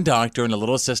one doctor and a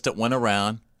little assistant went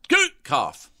around,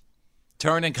 cough,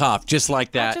 turn and cough, just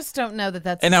like that. I just don't know that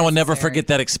that's And I will never necessary. forget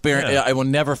that experience. Yeah. I will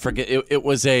never forget. It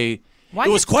was Why it do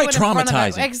you was have to quite do it in front of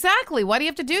traumatizing. Exactly. Why do you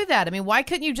have to do that? I mean, why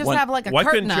couldn't you just have a Why curtain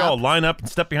couldn't you all up? line up and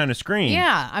step behind a screen?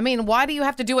 Yeah. I mean, why do you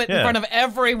have to do it in Yeah. front of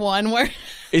everyone where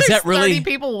Is there's that really 30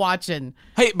 people watching?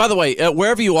 Hey, by the way,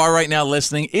 wherever you are right now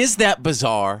listening, is that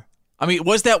bizarre? I mean,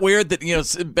 was that weird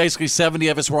that, basically 70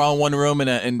 of us were all in one room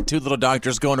and two little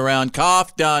doctors going around,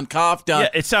 cough, done, cough, done. Yeah,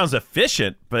 it sounds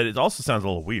efficient, but it also sounds a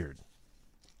little weird.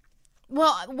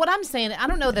 Well, what I'm saying, I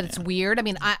don't know that it's weird. I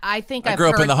mean, I think I grew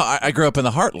up in the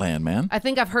heartland, man. I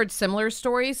think I've heard similar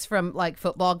stories from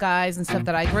football guys and stuff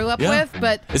that I grew up with,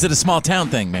 but Is it a small town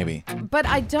thing, maybe? But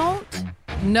I don't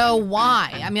know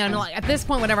why. I mean, I'm like, at this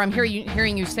point, whenever I'm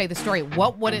hearing you say the story,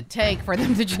 what would it take for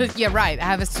them to just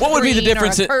have a screen What would be the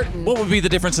difference? or a curtain? What would be the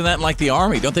difference in that in the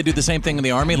Army? Don't they do the same thing in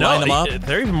the Army? No, Line them up?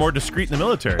 they're even more discreet in the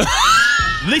military.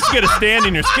 At least you get a stand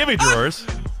in your skivvy drawers.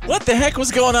 What the heck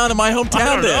was going on in my hometown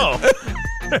I don't then?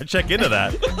 know. Check into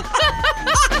that.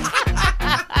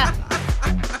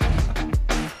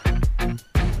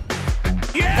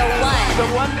 The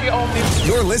one, the only.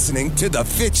 You're listening to the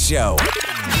Fitz Show.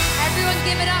 Everyone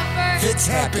give it up for Fitz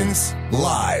happens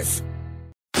live.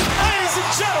 Ladies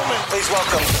and gentlemen, please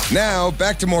welcome. Now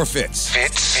back to more Fitz.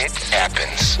 Fitz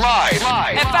happens live.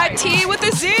 FIT with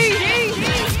a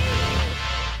Z.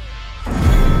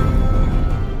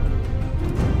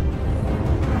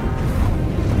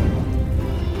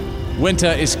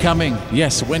 Winter is coming.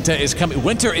 Yes, winter is coming.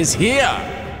 Winter is here.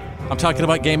 I'm talking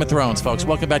about Game of Thrones, folks.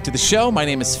 Welcome back to the show. My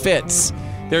name is Fitz.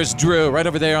 There's Drew. Right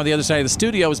over there on the other side of the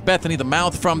studio is Bethany, the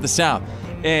mouth from the south.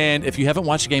 And if you haven't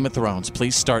watched Game of Thrones,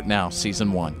 please start now,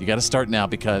 season 1. You got to start now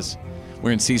because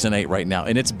we're in season 8 right now,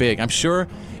 and it's big. I'm sure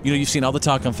you've seen all the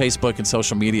talk on Facebook and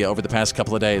social media over the past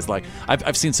couple of days. Like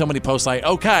I've seen so many posts like,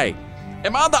 okay,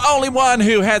 am I the only one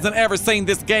who hasn't ever seen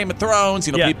this Game of Thrones?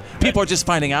 People are just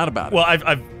finding out about it. Well,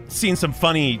 I've seen some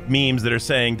funny memes that are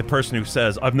saying the person who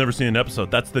says, I've never seen an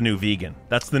episode, that's the new vegan.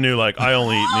 That's the new, like, I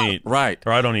only eat meat. Right.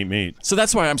 Or I don't eat meat. So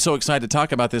that's why I'm so excited to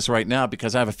talk about this right now,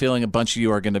 because I have a feeling a bunch of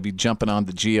you are going to be jumping on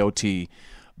the GOT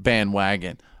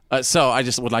bandwagon. So I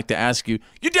just would like to ask you,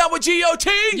 you down with GOT?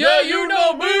 Yeah, you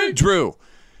know me. Drew,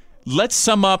 let's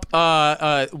sum up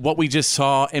what we just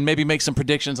saw and maybe make some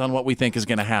predictions on what we think is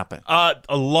going to happen. A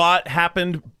lot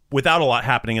happened without a lot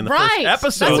happening in the first Right.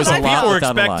 episode. It was a lot People were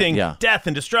without a lot, expecting yeah. death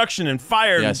and destruction and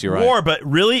fire Yes, and you're war, right. but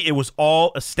really it was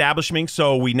all establishing.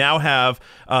 So we now have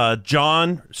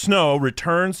Jon Snow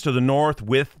returns to the north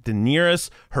with Daenerys,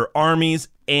 her armies,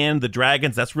 and the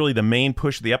dragons. That's really the main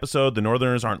push of the episode. The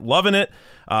Northerners aren't loving it.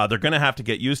 They're going to have to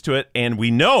get used to it. And we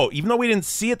know, even though we didn't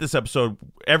see it this episode,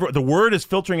 the word is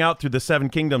filtering out through the Seven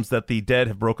Kingdoms that the dead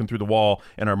have broken through the wall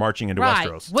and are marching into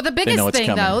Westeros. Well, the biggest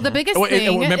thing, though, the biggest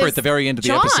thing remember, is at the very end of the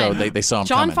Jon. episode, they saw him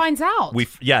Jon coming. finds out.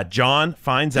 Jon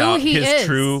finds Who out he his is.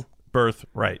 true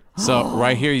birthright. So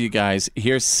right here, you guys,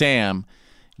 here's Sam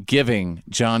giving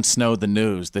Jon Snow the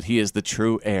news that he is the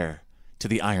true heir to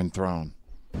the Iron Throne.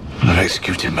 I've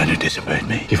executed men who disobeyed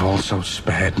me. You've also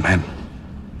spared men.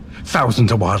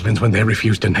 Thousands of wildlings when they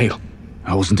refused to kneel.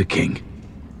 I wasn't a king.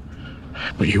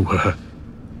 But you were.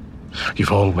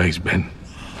 You've always been.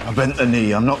 I bent the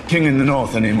knee. I'm not king in the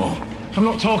north anymore. I'm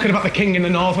not talking about the king in the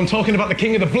north. I'm talking about the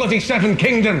king of the bloody Seven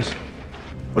Kingdoms.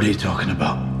 What are you talking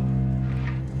about?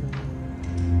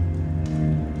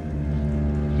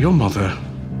 Your mother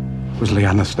was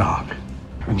Lyanna Stark.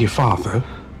 And your father,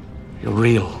 your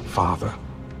real father,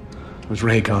 was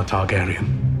Rhaegar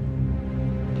Targaryen.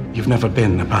 You've never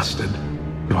been a bastard.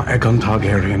 You are Aegon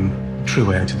Targaryen,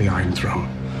 true heir to the Iron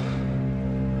Throne.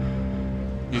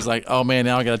 He's like, oh man,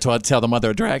 now I got to tell the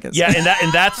mother of dragons. Yeah,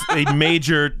 and that's a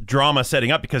major drama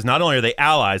setting up, because not only are they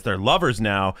allies, they're lovers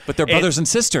now, but they're brothers and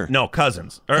sister. No,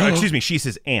 cousins. Or excuse me, she's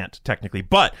his aunt technically.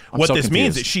 But what so this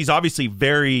means confused. is she's obviously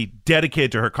very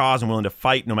dedicated to her cause and willing to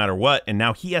fight no matter what. And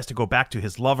now he has to go back to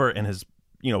his lover and his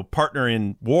partner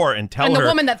in war and tell and her, the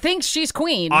woman that thinks she's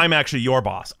queen. I'm actually your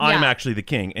boss. I'm Yeah. actually the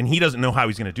king. And he doesn't know how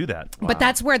he's going to do that. But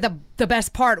that's where the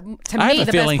best part, to me, I have a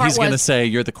the feeling best part he's going to was. say,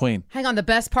 you're the queen. Hang on, the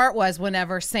best part was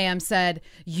whenever Sam said,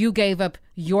 "You gave up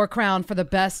your crown for the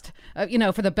best,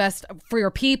 for your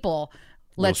people.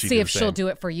 Let's she see do if the she'll same?" do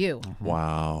it for you."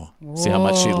 Wow. See how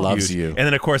much she loves Huge. you. And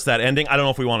then, of course, that ending. I don't know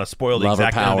if we want to spoil the Lover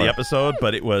exact end of the power. episode,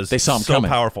 but it was They saw him so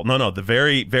coming. powerful. No, the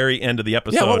very, very end of the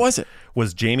episode. Yeah, what was it?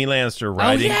 Was Jaime Lannister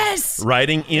riding, yes!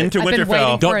 riding into I've been Winterfell.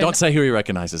 waiting for Don't say who he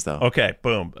recognizes, though. Okay,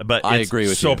 boom. But I it's agree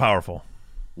with so you. powerful.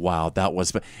 Wow, that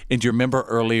was. And do you remember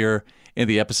earlier in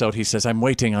the episode, he says, I'm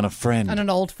waiting on a friend. And an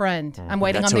old friend. I'm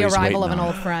waiting That's on the who he's arrival of waiting an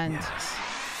on. old friend.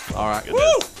 All right. Woo!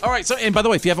 All right. So, and by the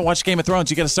way, if you haven't watched Game of Thrones,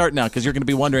 you got to start now, because you're going to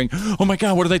be wondering, oh my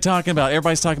God, what are they talking about?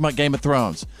 Everybody's talking about Game of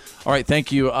Thrones. All right.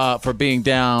 Thank you for being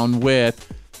down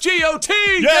with GOT.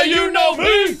 Yeah, you know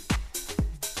me.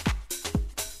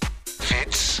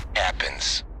 Fitz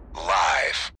happens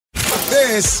live.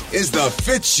 This is the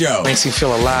Fitz Show. Makes you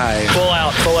feel alive. Full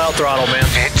out throttle, man.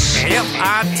 Fitz.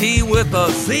 F-I-T with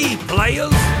a Z,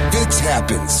 players. Fitz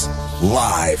happens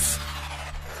live.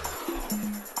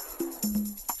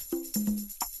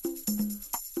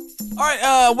 All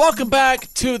right, welcome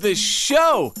back to the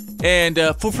show. And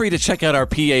feel free to check out our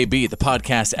PAB, the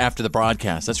podcast after the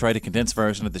broadcast. That's right, a condensed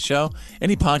version of the show.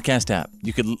 Any podcast app.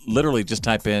 You could literally just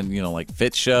type in, like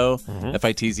Fitz Show,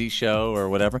 F-I-T-Z Show, or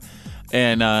whatever.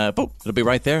 And boom, it'll be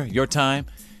right there. Your time,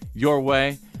 your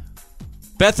way.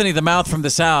 Bethany, the mouth from the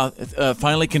South,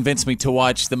 finally convinced me to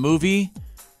watch the movie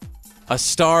A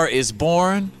Star is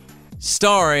Born,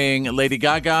 starring Lady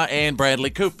Gaga and Bradley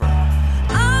Cooper.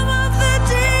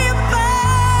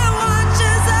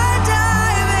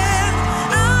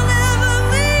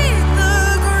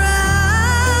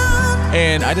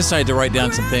 And I decided to write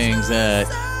down some things that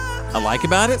I like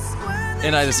about it,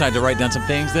 and I decided to write down some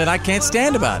things that I can't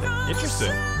stand about it. Interesting.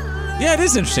 Yeah, it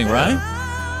is interesting, right?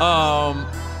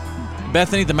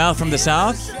 Bethany, the mouth from the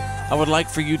South, I would like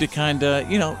for you to kind of,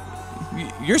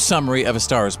 your summary of A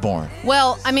Star is Born.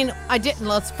 Well, I mean, I didn't.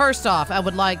 First off, I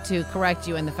would like to correct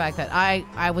you in the fact that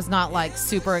I was not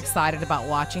super excited about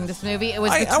watching this movie. It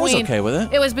was I was okay with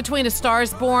it. It was between A Star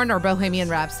is Born or Bohemian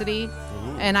Rhapsody,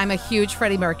 and I'm a huge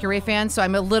Freddie Mercury fan, so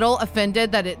I'm a little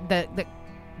offended that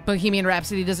Bohemian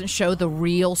Rhapsody doesn't show the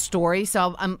real story.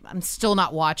 So I'm still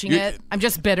not watching it. I'm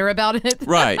just bitter about it.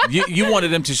 Right. You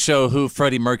wanted him to show who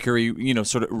Freddie Mercury,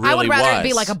 sort of really was. I would rather it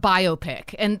be like a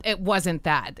biopic, and it wasn't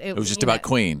that. It was just about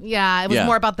Queen. Yeah, it was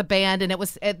more about the band, and it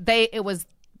was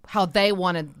how they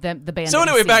wanted the band. So to be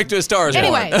anyway, seen. back to A Star is Born.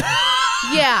 Anyway,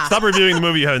 yeah. Stop reviewing the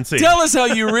movie you haven't seen. Tell us how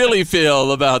you really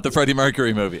feel about the Freddie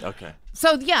Mercury movie. Okay.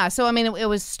 I mean, it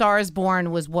was Stars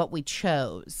Born was what we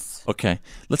chose. Okay,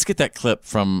 let's get that clip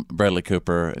from Bradley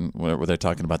Cooper and where they're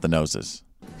talking about the noses.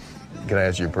 Can I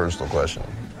ask you a personal question?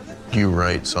 Do you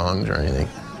write songs or anything?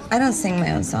 I don't sing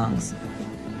my own songs.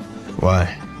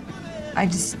 Why? I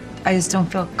just don't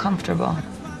feel comfortable.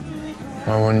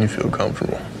 Why wouldn't you feel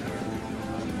comfortable?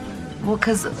 Well,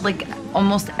 because like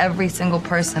almost every single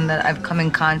person that I've come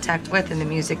in contact with in the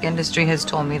music industry has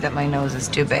told me that my nose is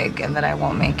too big and that I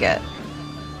won't make it.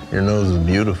 Your nose is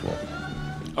beautiful.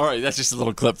 All right, that's just a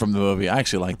little clip from the movie. I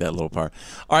actually like that little part.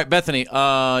 All right, Bethany,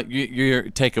 your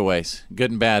takeaways,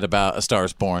 good and bad, about A Star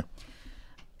is Born.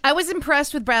 I was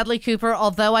impressed with Bradley Cooper,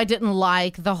 although I didn't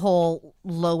like the whole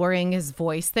lowering his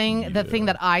voice thing. Yeah. The thing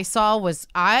that I saw was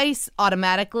I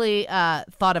automatically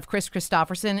thought of Chris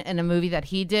Christopherson in a movie that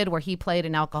he did where he played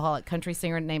an alcoholic country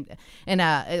singer named, and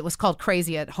it was called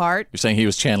Crazy at Heart. You're saying he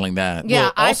was channeling that. Yeah,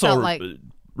 well, I felt like...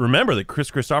 remember that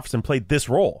Chris Christopherson played this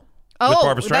role with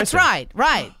Barbra Streisand. That's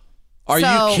right. Are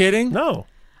you kidding? No.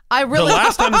 The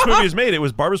last time this movie was made, it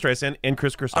was Barbra Streisand and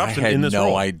Chris Christopherson in this role. I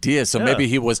had no idea. So maybe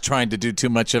he was trying to do too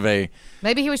much of a...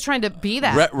 Maybe he was trying to be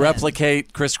that.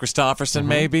 Replicate Chris Christopherson,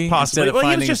 maybe? Possibly. Instead of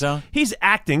finding his own? He's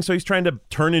acting, so he's trying to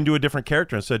turn into a different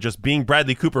character. Instead of just being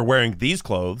Bradley Cooper wearing these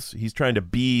clothes, he's trying to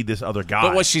be this other guy.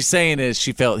 But what she's saying is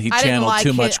she felt he channeled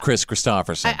too much Chris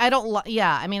Christopherson. I don't...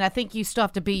 Yeah, I mean, I think you still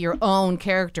have to be your own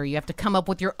character. You have to come up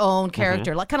with your own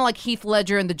character. Kind of like Heath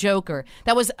Ledger and the Joker.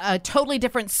 That was a totally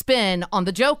different spin on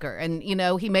the Joker. And,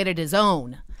 he made it his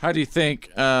own. How do you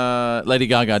think Lady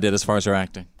Gaga did as far as her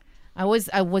acting? I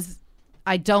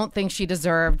don't think she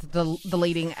deserved the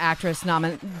leading actress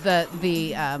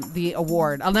the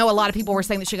award. I know a lot of people were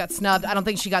saying that she got snubbed. I don't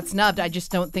think she got snubbed. I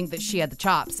just don't think that she had the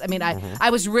chops. I mean,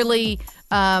 I was really.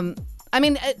 I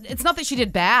mean, it's not that she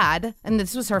did bad, and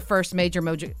this was her first major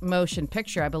motion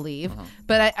picture, I believe.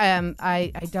 But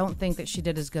I don't think that she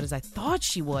did as good as I thought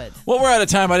she would. Well, we're out of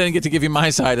time. I didn't get to give you my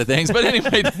side of things, but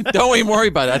anyway, don't even worry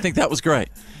about it. I think that was great.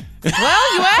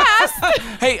 Well, you asked.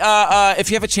 Hey, if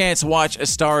you have a chance, watch A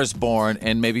Star is Born,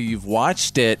 and maybe you've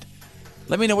watched it.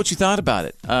 Let me know what you thought about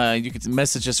it. You can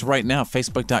message us right now,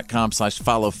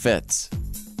 facebook.com/followfitz.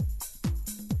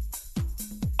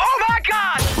 Oh, my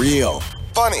God! Real.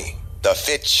 Funny. The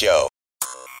Fitz Show.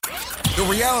 The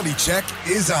reality check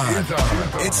is on.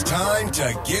 It's time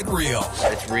to get real.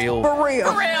 It's real. For real.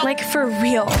 Like for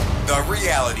real. The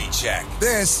reality check.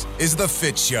 This is The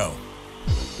Fitz Show.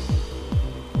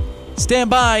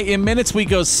 Stand by. In minutes, we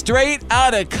go straight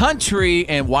out of country.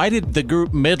 And why did the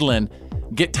group Midland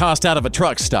get tossed out of a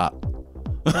truck stop?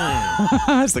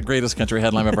 That's the greatest country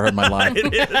headline I've ever heard in my life.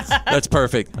 It is. That's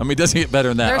perfect. I mean, it doesn't get better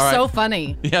than that. They're so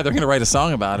funny. Yeah, they're going to write a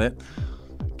song about it.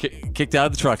 Kicked out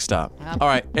of the truck stop. All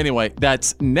right. Anyway,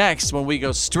 that's next when we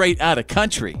go straight out of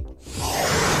country.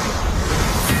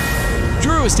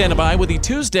 Drew is standing by with the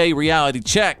Tuesday reality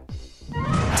check.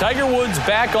 Tiger Woods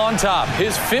back on top.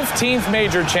 His 15th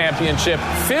major championship,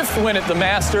 5th win at the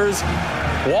Masters.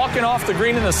 Walking off the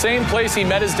green in the same place he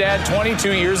met his dad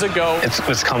 22 years ago.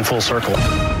 It's come full circle.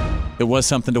 It was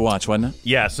something to watch, wasn't it?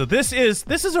 Yeah, so this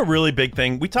is a really big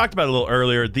thing. We talked about it a little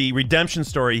earlier. The redemption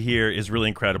story here is really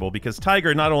incredible because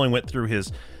Tiger not only went through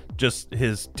his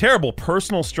terrible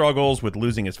personal struggles with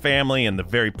losing his family and the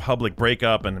very public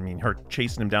breakup, and I mean her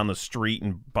chasing him down the street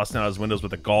and busting out his windows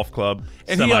with a golf club.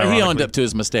 And he owned up to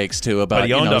his mistakes too about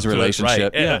his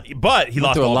relationship. Right. Yeah. But he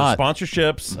lost all his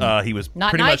sponsorships. He was Not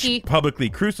pretty Nike. much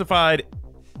publicly crucified.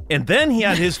 And then he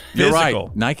had his physical. You're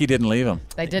right. Nike didn't leave him.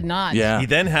 They did not. Yeah. He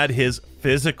then had his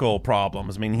physical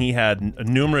problems. I mean, he had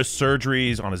numerous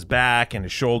surgeries on his back and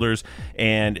his shoulders,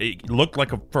 and it looked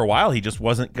like for a while he just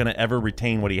wasn't going to ever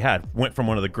retain what he had. Went from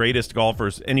one of the greatest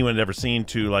golfers anyone had ever seen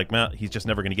to like, man, he's just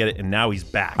never going to get it, and now he's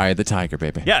back. I had the Tiger,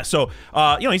 baby. Yeah, so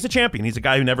he's a champion. He's a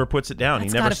guy who never puts it down.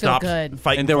 That's he never stops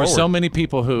fighting. And there were forward. so many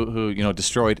people who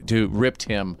ripped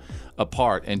him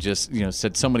apart and just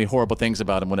said so many horrible things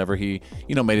about him whenever he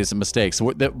made his mistakes.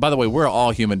 By the way, we're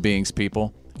all human beings,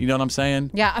 people. You know what I'm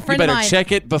saying? Yeah, a friend you of better mine,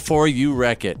 check it before you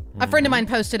wreck it. A friend of mine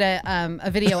posted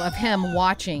a video of him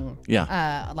watching,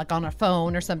 like on a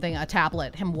phone or something, a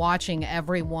tablet, him watching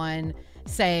everyone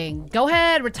saying, "Go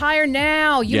ahead, retire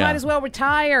now. You might as well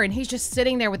retire." And he's just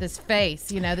sitting there with his face,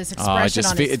 this expression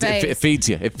on his face. It feeds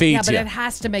you. It feeds you. Yeah, but it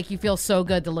has to make you feel so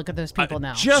good to look at those people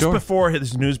now. Just before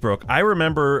this news broke, I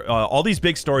remember all these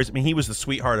big stories. I mean, he was the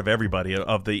sweetheart of everybody,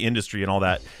 of the industry and all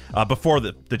that, before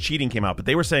the cheating came out. But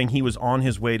they were saying he was on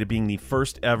his way to being the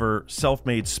first ever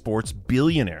self-made sports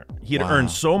billionaire. He had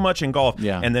earned so much in golf.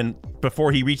 Yeah. And then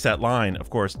before he reached that line, of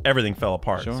course, everything fell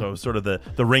apart. Sure. So it was sort of the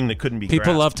ring that couldn't be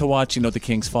People grasped. love to watch, the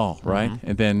Kings fall, right?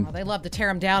 And then they love to tear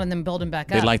him down and then build him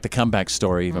back up. They like the comeback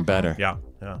story even better. Yeah.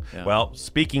 Yeah. Yeah. Well,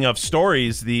 speaking of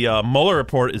stories, the Mueller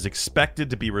report is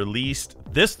expected to be released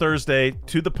this Thursday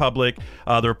to the public.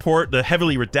 The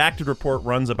heavily redacted report,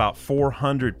 runs about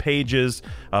 400 pages.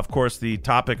 Of course, the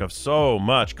topic of so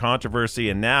much controversy,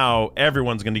 and now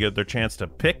everyone's going to get their chance to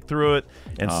pick through it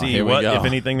and see what, if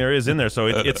anything, there is in there. So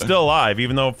it's still alive,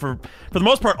 even though for the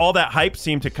most part, all that hype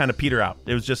seemed to kind of peter out.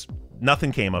 It was just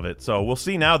nothing came of it. So we'll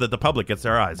see now that the public gets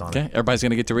their eyes on it. Okay, everybody's going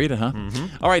to get to read it, huh?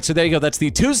 Mm-hmm. All right, so there you go. That's the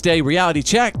Tuesday reality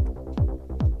check.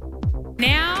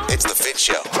 Now It's the Fitz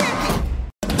Show.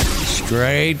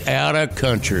 Straight out of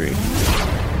country.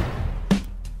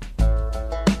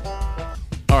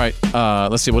 All right,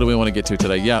 let's see. What do we want to get to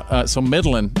today? Yeah, so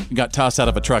Midland got tossed out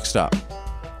of a truck stop.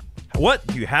 What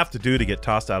do you have to do to get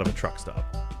tossed out of a truck stop?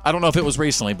 I don't know if it was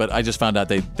recently, but I just found out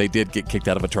they did get kicked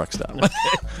out of a truck stop.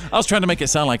 I was trying to make it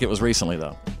sound like it was recently,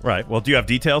 though. Right. Well, do you have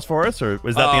details for us, or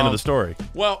is that the end of the story?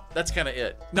 Well, that's kind of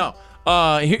it. No.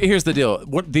 Here's the deal.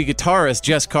 The guitarist,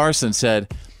 Jess Carson,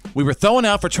 said, "We were thrown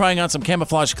out for trying on some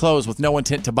camouflage clothes with no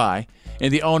intent to buy,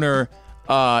 and the owner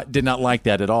did not like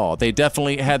that at all. They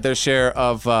definitely had their share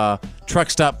of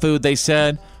truck stop food, they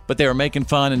said, but they were making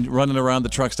fun and running around the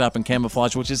truck stop in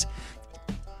camouflage, which is...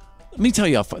 Let me tell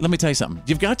you something.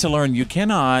 You've got to learn you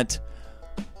cannot...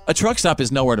 A truck stop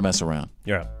is nowhere to mess around.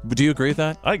 Yeah. Do you agree with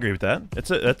that? I agree with that. It's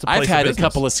a place I've had of a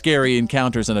couple of scary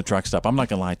encounters in a truck stop. I'm not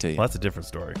going to lie to you. Well, that's a different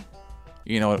story.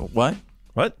 You know what?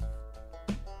 What?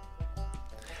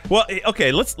 Well,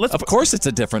 okay, let's. Of course, it's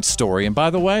a different story. And by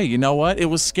the way, you know what? It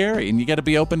was scary, and you got to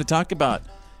be open to talk about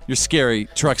your scary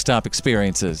truck stop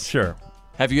experiences. Sure.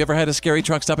 Have you ever had a scary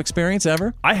truck stop experience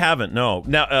ever? I haven't. No.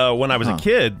 Now, when I was a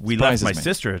kid, we left my me.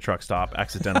 sister at a truck stop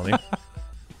accidentally.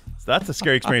 So that's a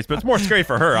scary experience, but it's more scary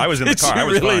for her. I was in the car. Did I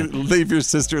you was really fine. leave your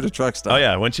sister at a truck stop? Oh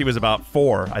yeah, when she was about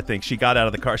 4, I think she got out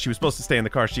of the car. She was supposed to stay in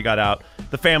the car. She got out.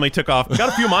 The family took off. Got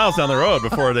a few miles down the road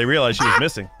before they realized she was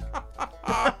missing.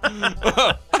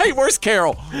 Hey, where's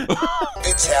Carol?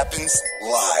 It happens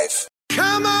live.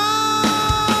 Come on!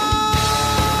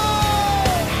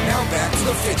 Now back to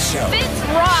the Fitz Show. Fitz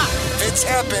rock. Fitz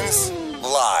happens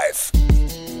live.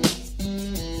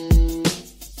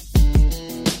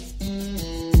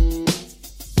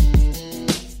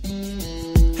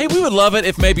 Hey, we would love it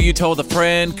if maybe you told a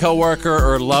friend, coworker,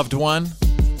 or loved one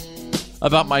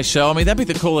about my show. I mean, that'd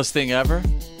be the coolest thing ever.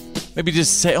 Maybe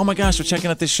just say, "Oh my gosh, we're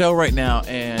checking out this show right now,"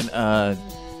 and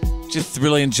just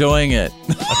really enjoying it.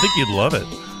 I think you'd love it.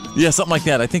 Yeah, something like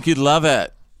that. I think you'd love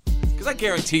it. Because I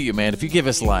guarantee you, man, if you give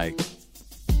us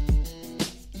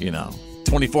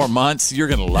 24 months, you're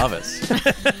going to love us.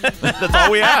 That's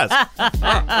all we ask.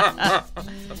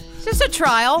 It's just a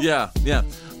trial. Yeah.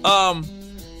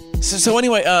 So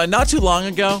anyway, not too long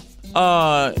ago,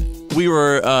 we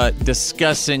were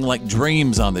discussing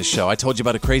dreams on this show. I told you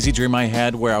about a crazy dream I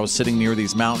had where I was sitting near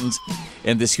these mountains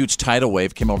and this huge tidal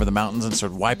wave came over the mountains and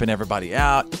started wiping everybody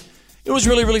out. It was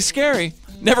really, really scary.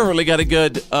 Never really got a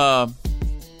good,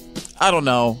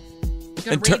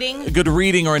 good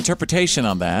reading or interpretation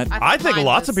on that. I think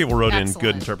lots of people wrote in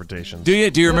good interpretations. Do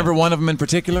you? Do you remember one of them in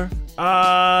particular?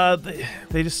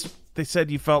 They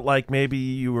said you felt like maybe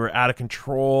you were out of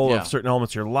control of certain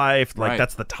elements of your life. Like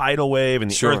that's the tidal wave and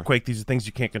the earthquake. These are things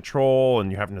you can't control,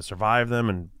 and you're having to survive them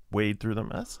and wade through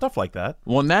them. Stuff like that.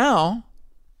 Well, now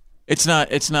it's not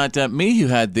me who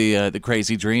had the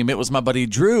crazy dream. It was my buddy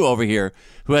Drew over here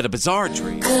who had a bizarre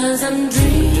dream. 'Cause I'm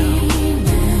dreaming of you.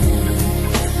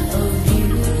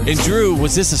 And Drew,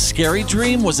 was this a scary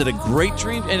dream? Was it a great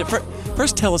dream? And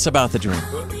first, tell us about the dream.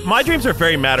 My dreams are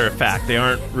very matter of fact. They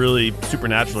aren't really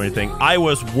supernatural or anything. I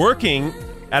was working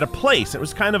at a place. It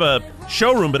was kind of a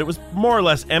showroom, but it was more or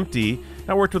less empty.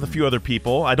 I worked with a few other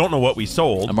people. I don't know what we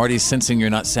sold. I'm already sensing you're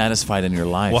not satisfied in your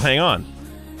life. Well, hang on.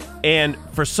 And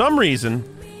for some reason,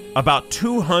 about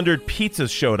 200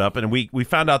 pizzas showed up, and we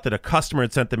found out that a customer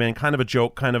had sent them in, kind of a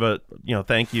joke, kind of a,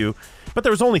 thank you. But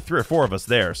there was only 3 or 4 of us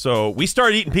there. So we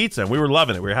started eating pizza, and we were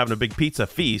loving it. We were having a big pizza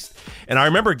feast. And I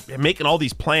remember making all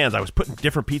these plans. I was putting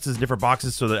different pizzas in different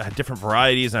boxes so that I had different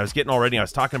varieties, and I was getting all ready. I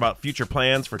was talking about future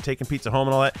plans for taking pizza home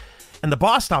and all that. And the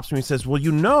boss stops me and says, well,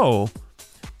 you know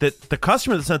that the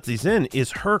customer that sent these in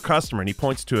is her customer. And he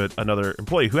points to another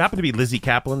employee who happened to be Lizzie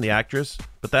Kaplan, the actress,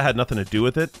 but that had nothing to do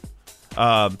with it.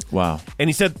 Wow. And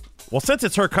he said, well, since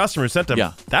it's her customer who sent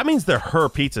them, that means they're her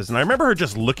pizzas. And I remember her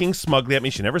just looking smugly at me.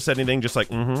 She never said anything, just like,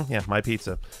 yeah, my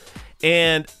pizza.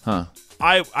 And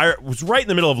I was right in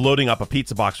the middle of loading up a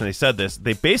pizza box when they said this.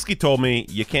 They basically told me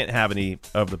you can't have any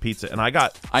of the pizza. And I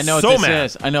got I know so what this mad.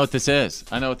 is. I know what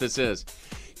this is.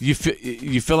 You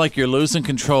feel like you're losing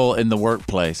control in the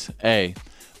workplace. A.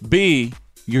 B.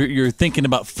 You're thinking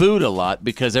about food a lot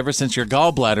because ever since your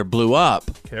gallbladder blew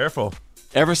up. Careful.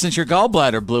 ever since your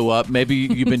gallbladder blew up, maybe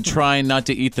you've been trying not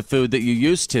to eat the food that you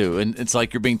used to, and it's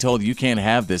like you're being told you can't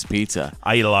have this pizza.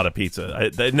 I eat a lot of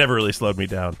pizza. It never really slowed me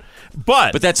down.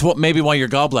 But that's maybe why your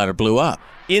gallbladder blew up.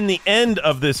 In the end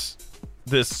of this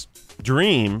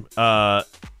dream, I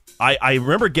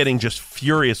remember getting just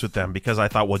furious with them because I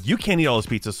thought, well, you can't eat all this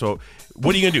pizza, so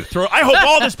what are you going to do? I hope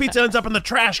all this pizza ends up in the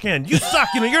trash can. You suck.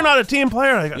 You're not a team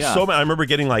player. I got so mad. I remember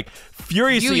getting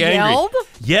furiously angry. Yelled?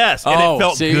 Yes, and it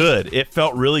felt good. It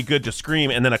felt really good to scream.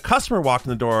 And then a customer walked in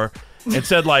the door and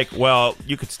said, well,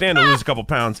 you could stand to lose a couple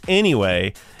pounds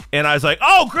anyway. And I was like,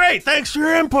 oh, great. Thanks for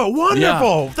your input.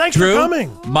 Wonderful. Yeah. Thanks Drew, for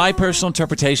coming. My personal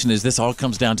interpretation is this all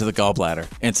comes down to the gallbladder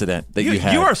incident that you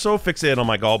had. You are so fixated on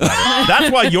my gallbladder.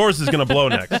 That's why yours is going to blow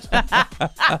next.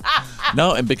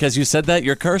 No, and because you said that,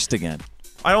 you're cursed again.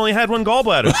 I only had one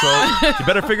gallbladder, so you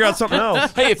better figure out something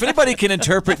else. Hey, if anybody can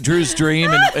interpret Drew's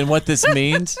dream and what this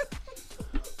means,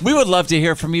 we would love to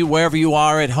hear from you wherever you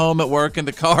are, at home, at work, in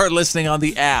the car, listening on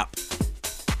the app.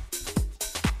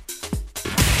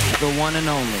 The one and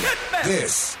only.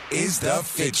 This is The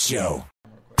Fitz Show.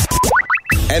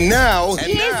 And now,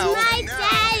 Here's my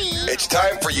daddy. It's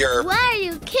time for your Why Are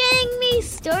You Kidding Me?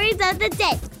 Stories of the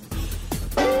day.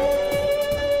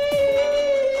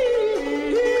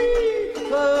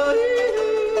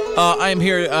 I am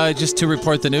here just to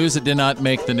report the news that did not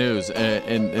make the news.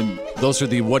 And those are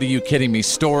the What Are You Kidding Me?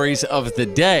 Stories of the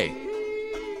day.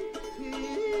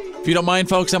 If you don't mind,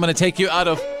 folks, I'm going to take you out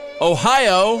of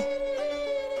Ohio.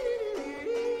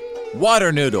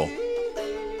 Water noodle.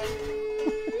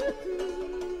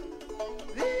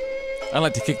 I'd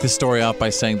like to kick this story off by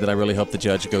saying that I really hope the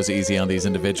judge goes easy on these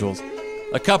individuals.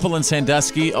 A couple in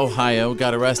Sandusky, Ohio,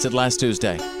 got arrested last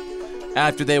Tuesday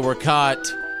after they were caught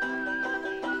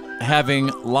having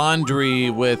laundry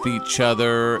with each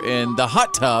other in the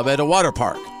hot tub at a water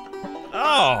park.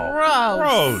 Oh,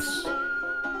 gross.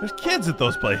 There's kids at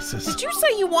those places. Did you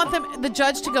say you want the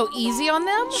judge to go easy on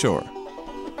them? Sure.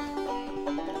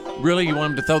 Really? You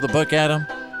want him to throw the book at him?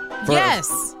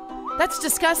 Yes. That's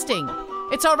disgusting.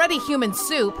 It's already human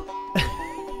soup.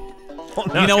 Well,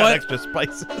 now you know it's got what? extra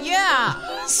spices. Yeah.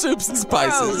 Soups and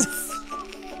spices.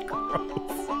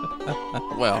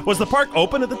 Well, was the park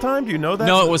open at the time? Do you know that?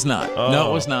 No, it was not. Oh. No,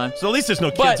 it was not. So at least there's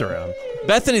no kids around.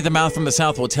 Bethany, the mouth from the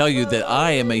South, will tell you that I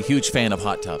am a huge fan of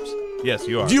hot tubs. Yes,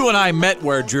 you are. You and I met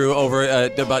where, Drew, over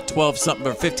about 12-something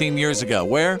or 15 years ago.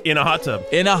 Where? In a hot tub.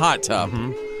 In a hot tub.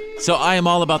 Mm-hmm. So I am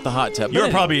all about the hot tub.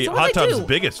 You're probably hot tub's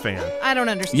biggest fan. I don't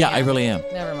understand. Yeah, I really am.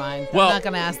 Never mind. Well, I'm not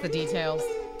going to ask the details.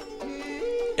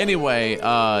 Anyway,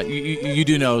 you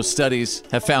do know studies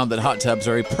have found that hot tubs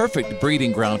are a perfect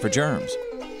breeding ground for germs.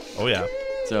 Oh, yeah.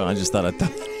 So I just thought I'd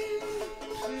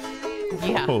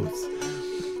Yeah.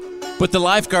 But the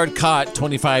lifeguard caught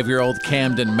 25-year-old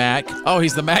Camden Mack. Oh,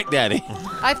 he's the Mac Daddy.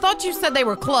 I thought you said they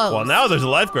were closed. Well, now there's a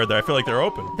lifeguard there. I feel like they're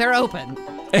open. They're open.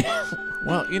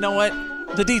 Well, you know what?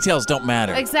 The details don't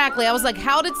matter. Exactly. I was like,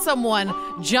 how did someone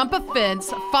jump a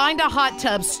fence, find a hot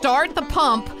tub, start the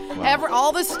pump,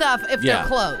 all this stuff if they're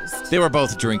closed? They were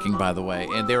both drinking, by the way,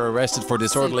 and they were arrested for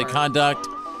disorderly conduct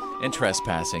and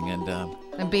trespassing and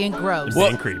being gross.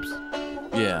 Being creeps.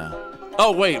 Yeah.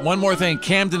 Oh, wait, one more thing.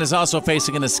 Camden is also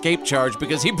facing an escape charge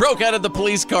because he broke out of the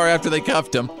police car after they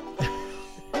cuffed him.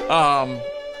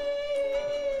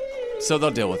 So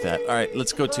they'll deal with that. All right,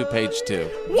 let's go to page 2.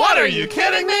 What, are you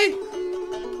kidding me?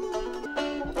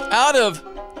 Out of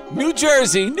New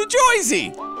Jersey,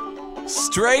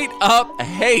 straight up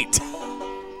hate.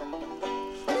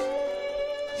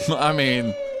 I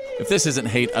mean, if this isn't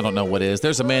hate, I don't know what is.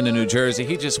 There's a man in New Jersey.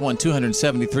 He just won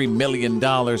 $273 million in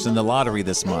the lottery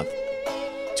this month.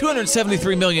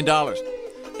 $273 million.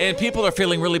 And people are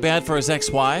feeling really bad for his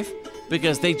ex-wife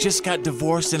because they just got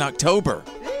divorced in October.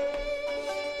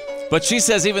 But she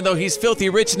says even though he's filthy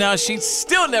rich now, she'd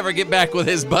still never get back with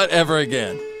his butt ever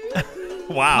again.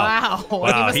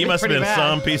 Wow. He must have been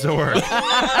some piece of work. That's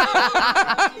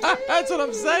what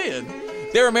I'm saying.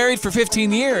 They were married for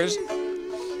 15 years.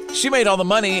 She made all the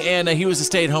money, and he was a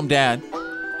stay-at-home dad.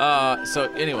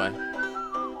 So anyway,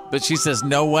 but she says,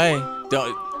 no way.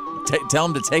 Don't tell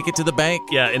him to take it to the bank.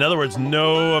 Yeah, in other words,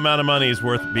 no amount of money is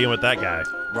worth being with that guy.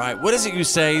 Right. What is it you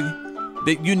say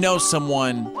that you know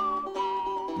someone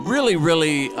really,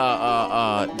 really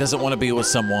doesn't want to be with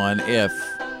someone if,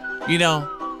 you know...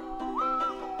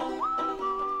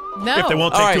 No. If they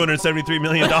won't take $273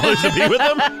 million to be with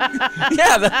them?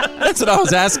 Yeah, that's what I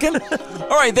was asking. All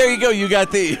right, there you go. You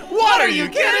got the What are you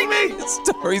kidding me?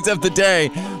 Stories of the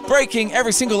day, breaking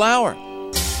every single hour.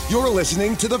 You're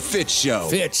listening to The Fitz Show.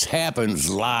 Fitz happens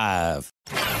live.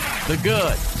 The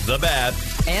good, the bad,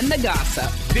 and the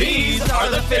gossip. These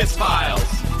are the Fitz Files.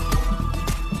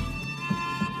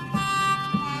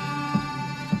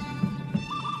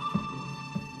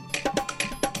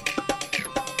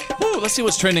 let's see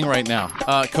what's trending right now.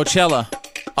 Coachella,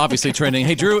 obviously trending.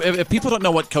 Hey, Drew, if people don't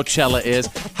know what Coachella is,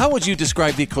 how would you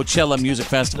describe the Coachella Music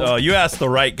Festival? Oh, you asked the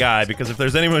right guy, because if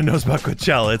there's anyone who knows about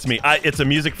Coachella, it's me. It's a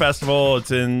music festival.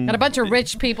 It's in... Got a bunch of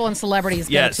rich people and celebrities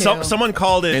Yeah, go to. someone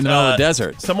called it... In the middle of the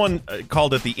desert. Someone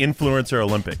called it the Influencer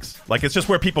Olympics. Like, it's just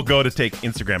where people go to take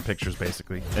Instagram pictures,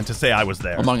 basically, and to say I was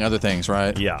there. Among other things,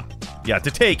 right? Yeah. Yeah,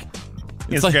 to take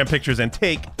Instagram pictures and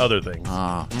take other things.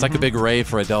 It's like a big rave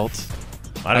for adults.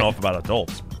 I don't know if about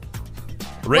adults.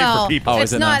 Rave well, for people.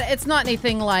 It's not. It's not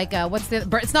anything like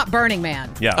it's not Burning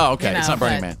Man. Yeah. Oh, okay. It's not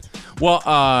Burning Man. Well,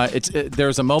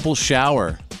 there's a mobile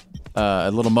shower, a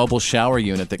little mobile shower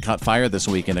unit that caught fire this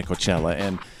weekend at Coachella,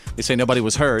 and they say nobody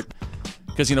was hurt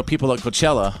because people at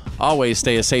Coachella always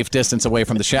stay a safe distance away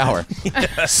from the shower.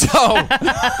 So.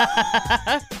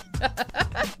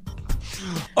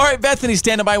 All right, Bethany,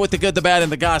 standing by with the good, the bad,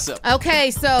 and the gossip.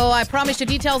 Okay, so I promised you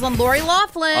details on Lori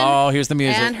Loughlin. Oh, here's the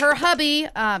music. And her hubby,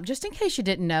 just in case you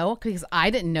didn't know, because I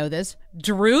didn't know this,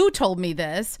 Drew told me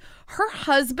this. Her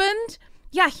husband,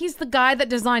 he's the guy that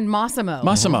designed Massimo.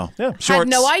 Massimo, yeah. Shorts. Had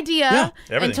no idea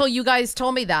everything. until you guys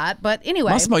told me that. But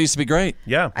anyway. Massimo used to be great.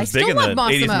 Yeah, it I was big still in love the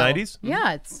Massimo. 80s and 90s.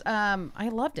 Yeah, it's I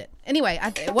loved it. Anyway,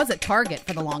 it was at Target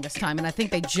for the longest time, and I think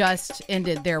they just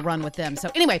ended their run with them. So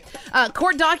anyway,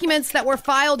 court documents that were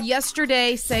filed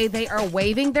yesterday say they are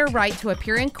waiving their right to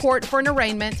appear in court for an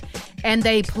arraignment, and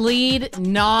they plead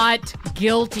not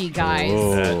guilty, guys.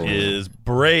 That is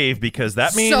brave, because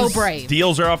that means So brave.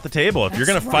 deals are off the table. If you're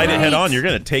going to fight it head on, you're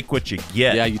going to take what you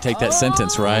get. Yeah, you take that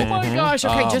sentence, right? Oh my gosh.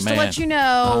 Okay, just to man. let you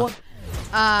know,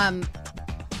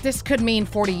 this could mean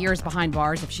 40 years behind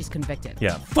bars if she's convicted.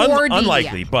 Yeah, 40.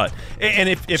 unlikely, but and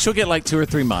if she'll get like 2 or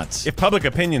 3 months. If public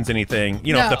opinion's anything,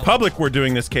 if No. the public were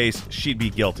doing this case, she'd be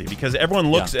guilty, because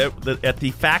everyone looks at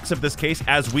the facts of this case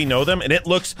as we know them, and it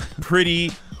looks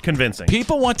pretty convincing.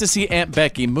 People want to see Aunt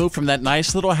Becky move from that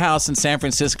nice little house in San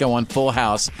Francisco on Full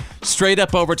House straight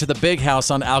up over to the big house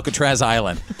on Alcatraz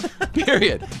Island.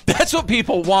 Period. That's what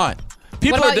people want.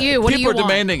 People What about you? What do people you are want?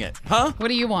 demanding it. Huh? What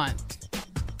do you want?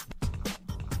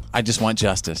 I just want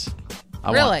justice.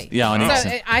 Really? I need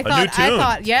So I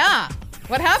thought, yeah.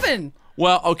 What happened?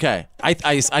 Well, okay.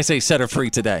 I say set her free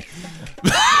today.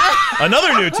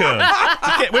 Another new tune.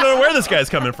 We don't know where this guy's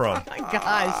coming from. Oh my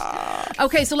gosh.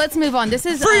 Okay, so let's move on. This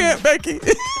is Free Aunt Becky.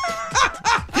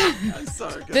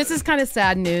 This is kind of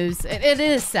sad news. It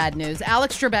is sad news.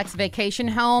 Alex Trebek's vacation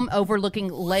home overlooking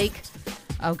Lake.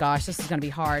 Oh gosh, this is going to be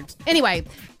hard. Anyway,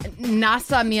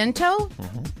 Nacimiento.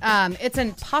 It's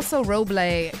in Paso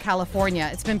Roble, California.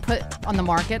 It's been put on the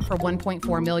market for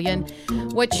 $1.4 million,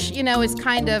 which is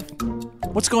kind of.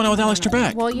 What's going on with Alex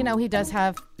Trebek? Well, he does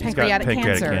have He's got pancreatic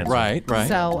cancer. Right.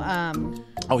 So,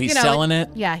 he's selling it?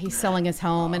 Yeah, he's selling his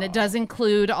home, and it does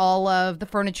include all of the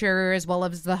furniture as well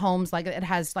as the homes. Like it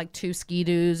has like 2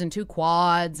 ski-doos and 2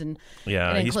 quads, and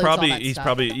yeah, it he's includes all probably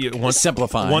that stuff. once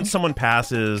simplifying. Once someone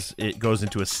passes, it goes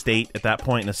into a state at that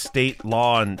point, and a state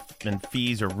law and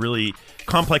fees are really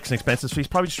complex and expensive. So he's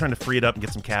probably just trying to free it up and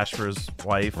get some cash for his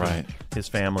wife, and his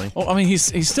family. Well, I mean,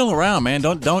 he's still around, man.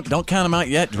 Don't count him out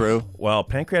yet, Drew. Well,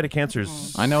 pancreatic cancer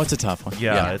is. I know it's a tough one.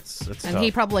 Yeah, it's and tough.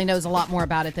 he probably knows a lot more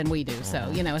about it than we do.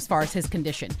 So, as far as his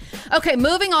condition. Okay,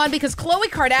 moving on, because Khloe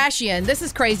Kardashian, this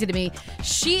is crazy to me.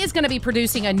 She is going to be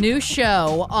producing a new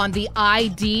show on the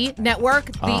ID network.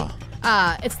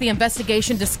 It's the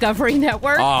Investigation Discovery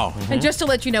Network. And just to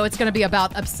let you know, it's going to be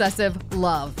about obsessive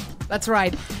love. That's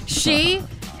right. She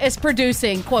is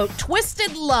producing, quote,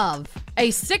 Twisted Love, a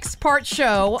 6-part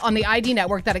show on the ID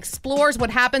network that explores what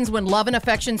happens when love and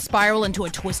affection spiral into a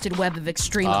twisted web of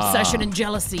extreme obsession and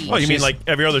jealousy. Oh, you mean like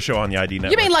every other show on the ID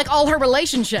network? You mean like all her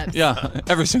relationships? Yeah,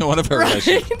 every single one of her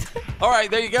relationships. All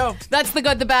right, there you go. That's the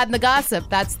good, the bad, and the gossip.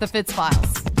 That's the Fitz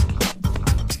Files.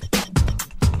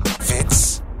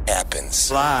 Fitz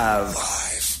happens live.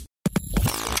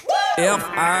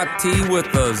 F-I-T with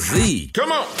a Z.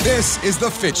 Come on. This is the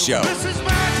Fitz Show. This is my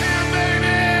time,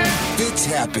 baby. Fitz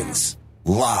happens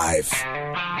live.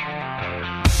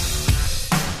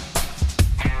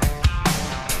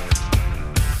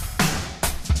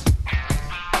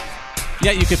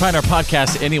 Yeah, you can find our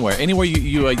podcast anywhere. Anywhere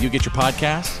you get your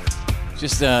podcast,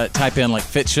 just type in like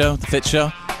Fitz Show, the Fitz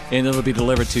Show, and it'll be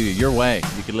delivered to you your way.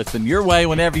 You can listen your way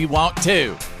whenever you want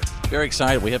to. Very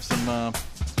excited. We have some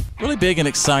really big and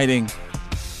exciting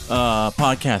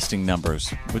podcasting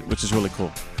numbers, which is really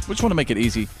cool. We just want to make it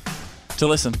easy to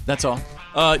listen. That's all.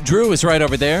 Drew is right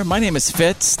over there. My name is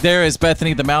Fitz. There is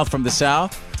Bethany the Mouth from the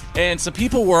South. And some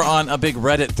people were on a big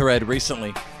Reddit thread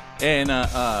recently, and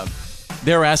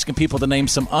they're asking people to name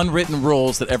some unwritten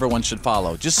rules that everyone should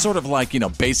follow. Just sort of like,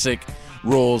 basic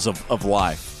rules of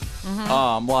life.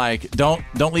 Like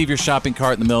don't leave your shopping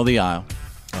cart in the middle of the aisle.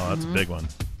 Oh, that's a big one.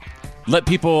 Let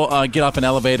people get off an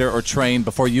elevator or train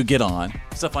before you get on.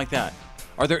 Stuff like that.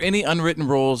 Are there any unwritten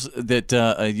rules that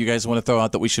you guys want to throw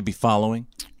out that we should be following?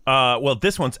 Well,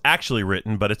 this one's actually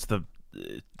written, but it's the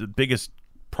biggest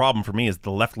problem for me is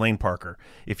the left lane parker.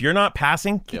 If you're not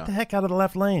passing, get the heck out of the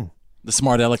left lane. The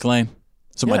smart aleck lane.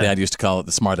 So my dad used to call it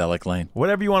the smart aleck lane.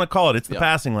 Whatever you want to call it, it's the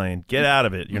passing lane. Get out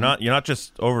of it. You're not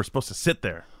just supposed to sit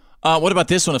there. What about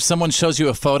this one? If someone shows you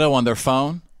a photo on their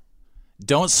phone,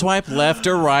 don't swipe left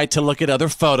or right to look at other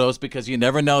photos because you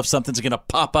never know if something's going to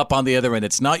pop up on the other end.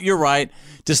 It's not your right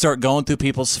to start going through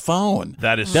people's phone.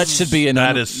 That should be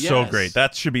so great.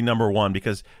 That should be number one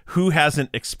because who hasn't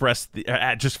expressed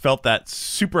just felt that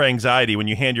super anxiety when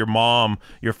you hand your mom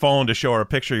your phone to show her a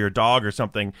picture of your dog or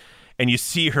something and you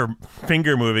see her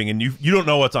finger moving and you don't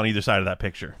know what's on either side of that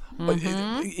picture.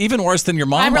 Even worse than your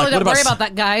mom. I really don't worry about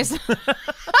that, guys.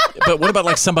 But what about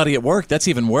like somebody at work? That's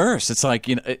even worse. It's like,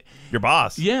 your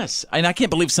boss. Yes. And I can't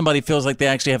believe somebody feels like they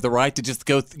actually have the right to just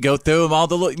go through them all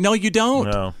the No, you don't.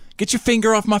 No. Get your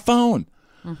finger off my phone.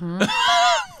 I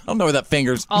don't know where that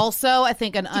finger's. Also, I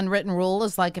think an unwritten rule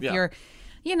is like if you're,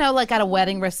 like at a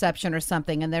wedding reception or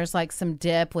something and there's like some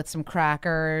dip with some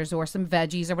crackers or some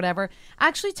veggies or whatever,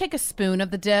 actually take a spoon of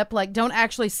the dip. Like don't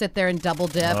actually sit there and double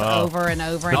dip over and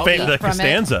over and eat the from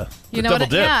Costanza. it. You know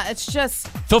what? Yeah, it's just.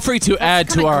 Feel free to add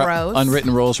to our gross.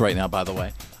 unwritten rules right now, by the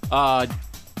way.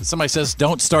 Somebody says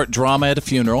don't start drama at a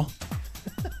funeral.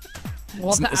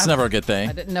 Well, it's never a good thing.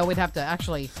 I didn't know we'd have to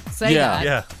actually say that.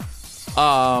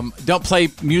 Yeah. Don't play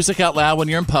music out loud when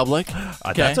you're in public.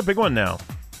 Okay? That's a big one now.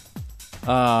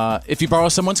 If you borrow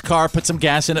someone's car, put some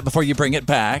gas in it before you bring it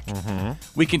back.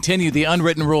 We continue the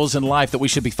unwritten rules in life that we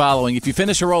should be following. If you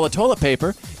finish a roll of toilet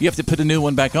paper, you have to put a new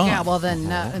one back on. Yeah, well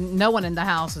then no one in the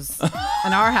house is,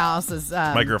 in our house is.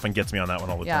 My girlfriend gets me on that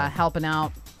one all the time. Yeah, helping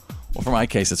out. Well, for my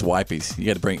case, it's wipes. You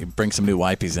got to bring some new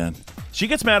wipes in. She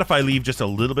gets mad if I leave just a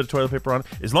little bit of toilet paper on.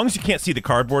 As long as you can't see the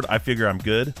cardboard, I figure I'm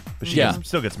good. But she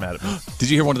still gets mad at me. Did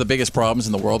you hear one of the biggest problems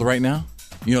in the world right now?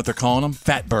 You know what they're calling them?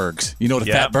 Fatbergs. You know what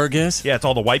a fatberg is? Yeah, it's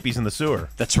all the wipies in the sewer.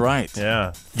 That's right.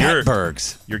 Yeah.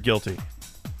 Fatbergs. You're guilty.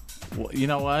 Well, you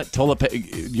know what?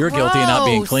 You're guilty of not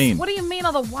being clean. What do you mean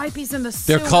all the wipies in the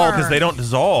sewer? They're called because they don't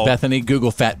dissolve. Bethany,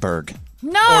 Google Fatberg.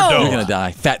 No. You're going to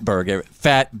die. Fatberg.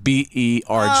 Fat B-E-R-G.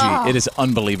 Oh. It is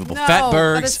unbelievable. No,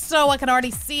 Fatbergs. but it's so I can already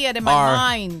see it in my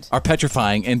mind. Are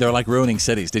petrifying, and they're like ruining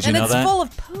cities. Did you know that? And it's full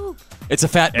of poop. It's a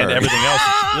fatberg. And everything else.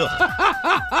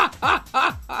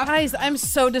 Guys, I'm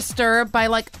so disturbed by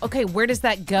okay, where does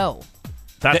that go?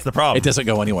 That's the problem. It doesn't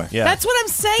go anywhere. Yeah. That's what I'm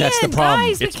saying. That's the problem.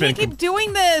 Guys, we can't keep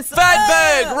doing this.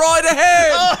 Fatberg, right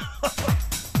ahead.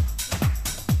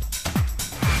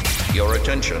 Your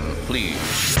attention,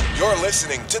 please. You're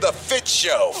listening to The Fitz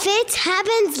Show. Fitz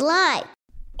happens live.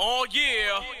 Oh,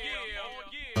 yeah.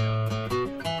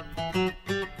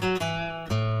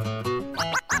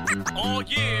 Oh,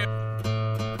 yeah.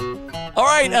 All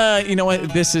right, you know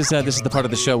what? This is the part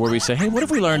of the show where we say, hey, what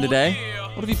have we learned today?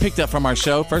 What have you picked up from our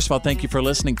show? First of all, thank you for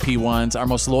listening, P1s, our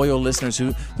most loyal listeners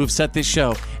who've set this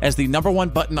show as the number one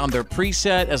button on their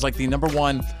preset, as like the number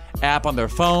one app on their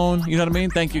phone. You know what I mean?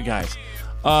 Thank you, guys.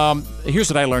 Here's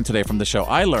what I learned today from the show.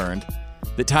 I learned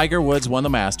that Tiger Woods won the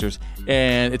Masters,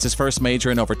 and it's his first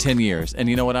major in over 10 years. And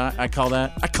you know what I call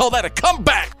that? I call that a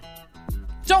comeback.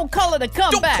 Don't call it a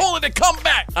comeback. Don't call it a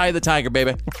comeback. Eye the Tiger,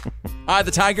 baby. Eye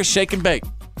the Tiger, shake and bake.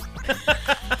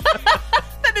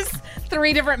 That is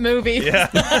 3 different movies. Yeah.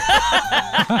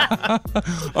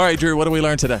 All right, Drew, what did we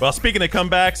learn today? Well, speaking of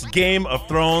comebacks, Game of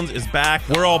Thrones is back.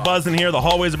 We're all buzzing here. The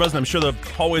hallways are buzzing. I'm sure the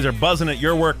hallways are buzzing at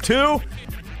your work, too.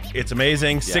 It's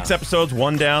amazing. 6 episodes,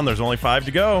 1 down. There's only 5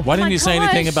 to go. Why didn't you say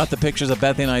anything about the pictures of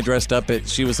Bethany and I dressed up at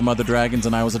she was the Mother Dragons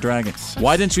and I was a dragon?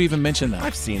 Why didn't you even mention that?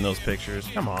 I've seen those pictures.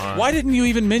 Come on. Why didn't you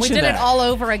even mention that? We did it all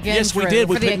over again. Yes, we Drew, did.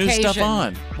 We for the put new stuff occasion.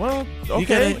 on. Well,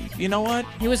 okay. You know what?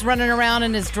 He was running around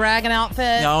in his dragon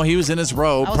outfit. No, he was in his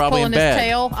robe, I was probably pulling in bed. his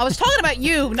tail. I was talking about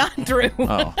you, not Drew.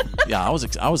 Oh, yeah, I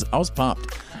was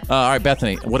pumped. All right,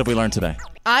 Bethany, what have we learned today?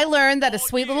 I learned that a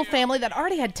sweet little family that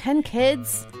already had 10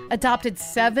 kids adopted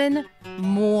 7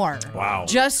 more. Wow.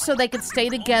 Just so they could stay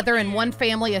together in one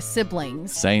family as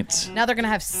siblings. Saints. Now they're going to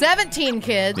have 17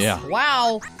 kids. Yeah.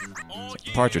 Wow.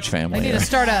 Partridge Family. They need to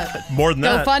start a more than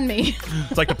that. GoFundMe.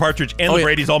 It's like the Partridge and the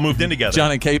Brady's all moved in together.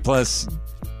 John and Kate plus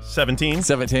 17.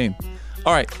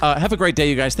 All right. Have a great day,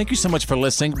 you guys. Thank you so much for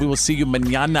listening. We will see you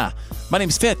mañana. My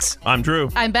name's Fitz. I'm Drew.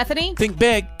 I'm Bethany. Think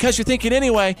big, because you're thinking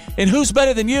anyway. And who's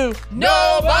better than you?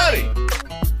 Nobody!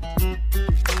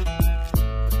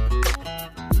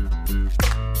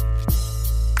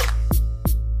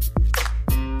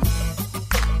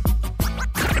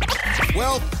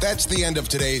 That's the end of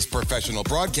today's professional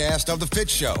broadcast of The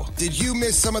Fitz Show. Did you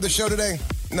miss some of the show today?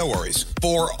 No worries.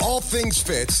 For all things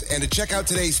Fitz and to check out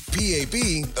today's PAB,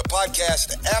 the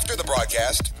podcast after the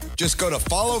broadcast, just go to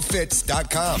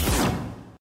followfitz.com.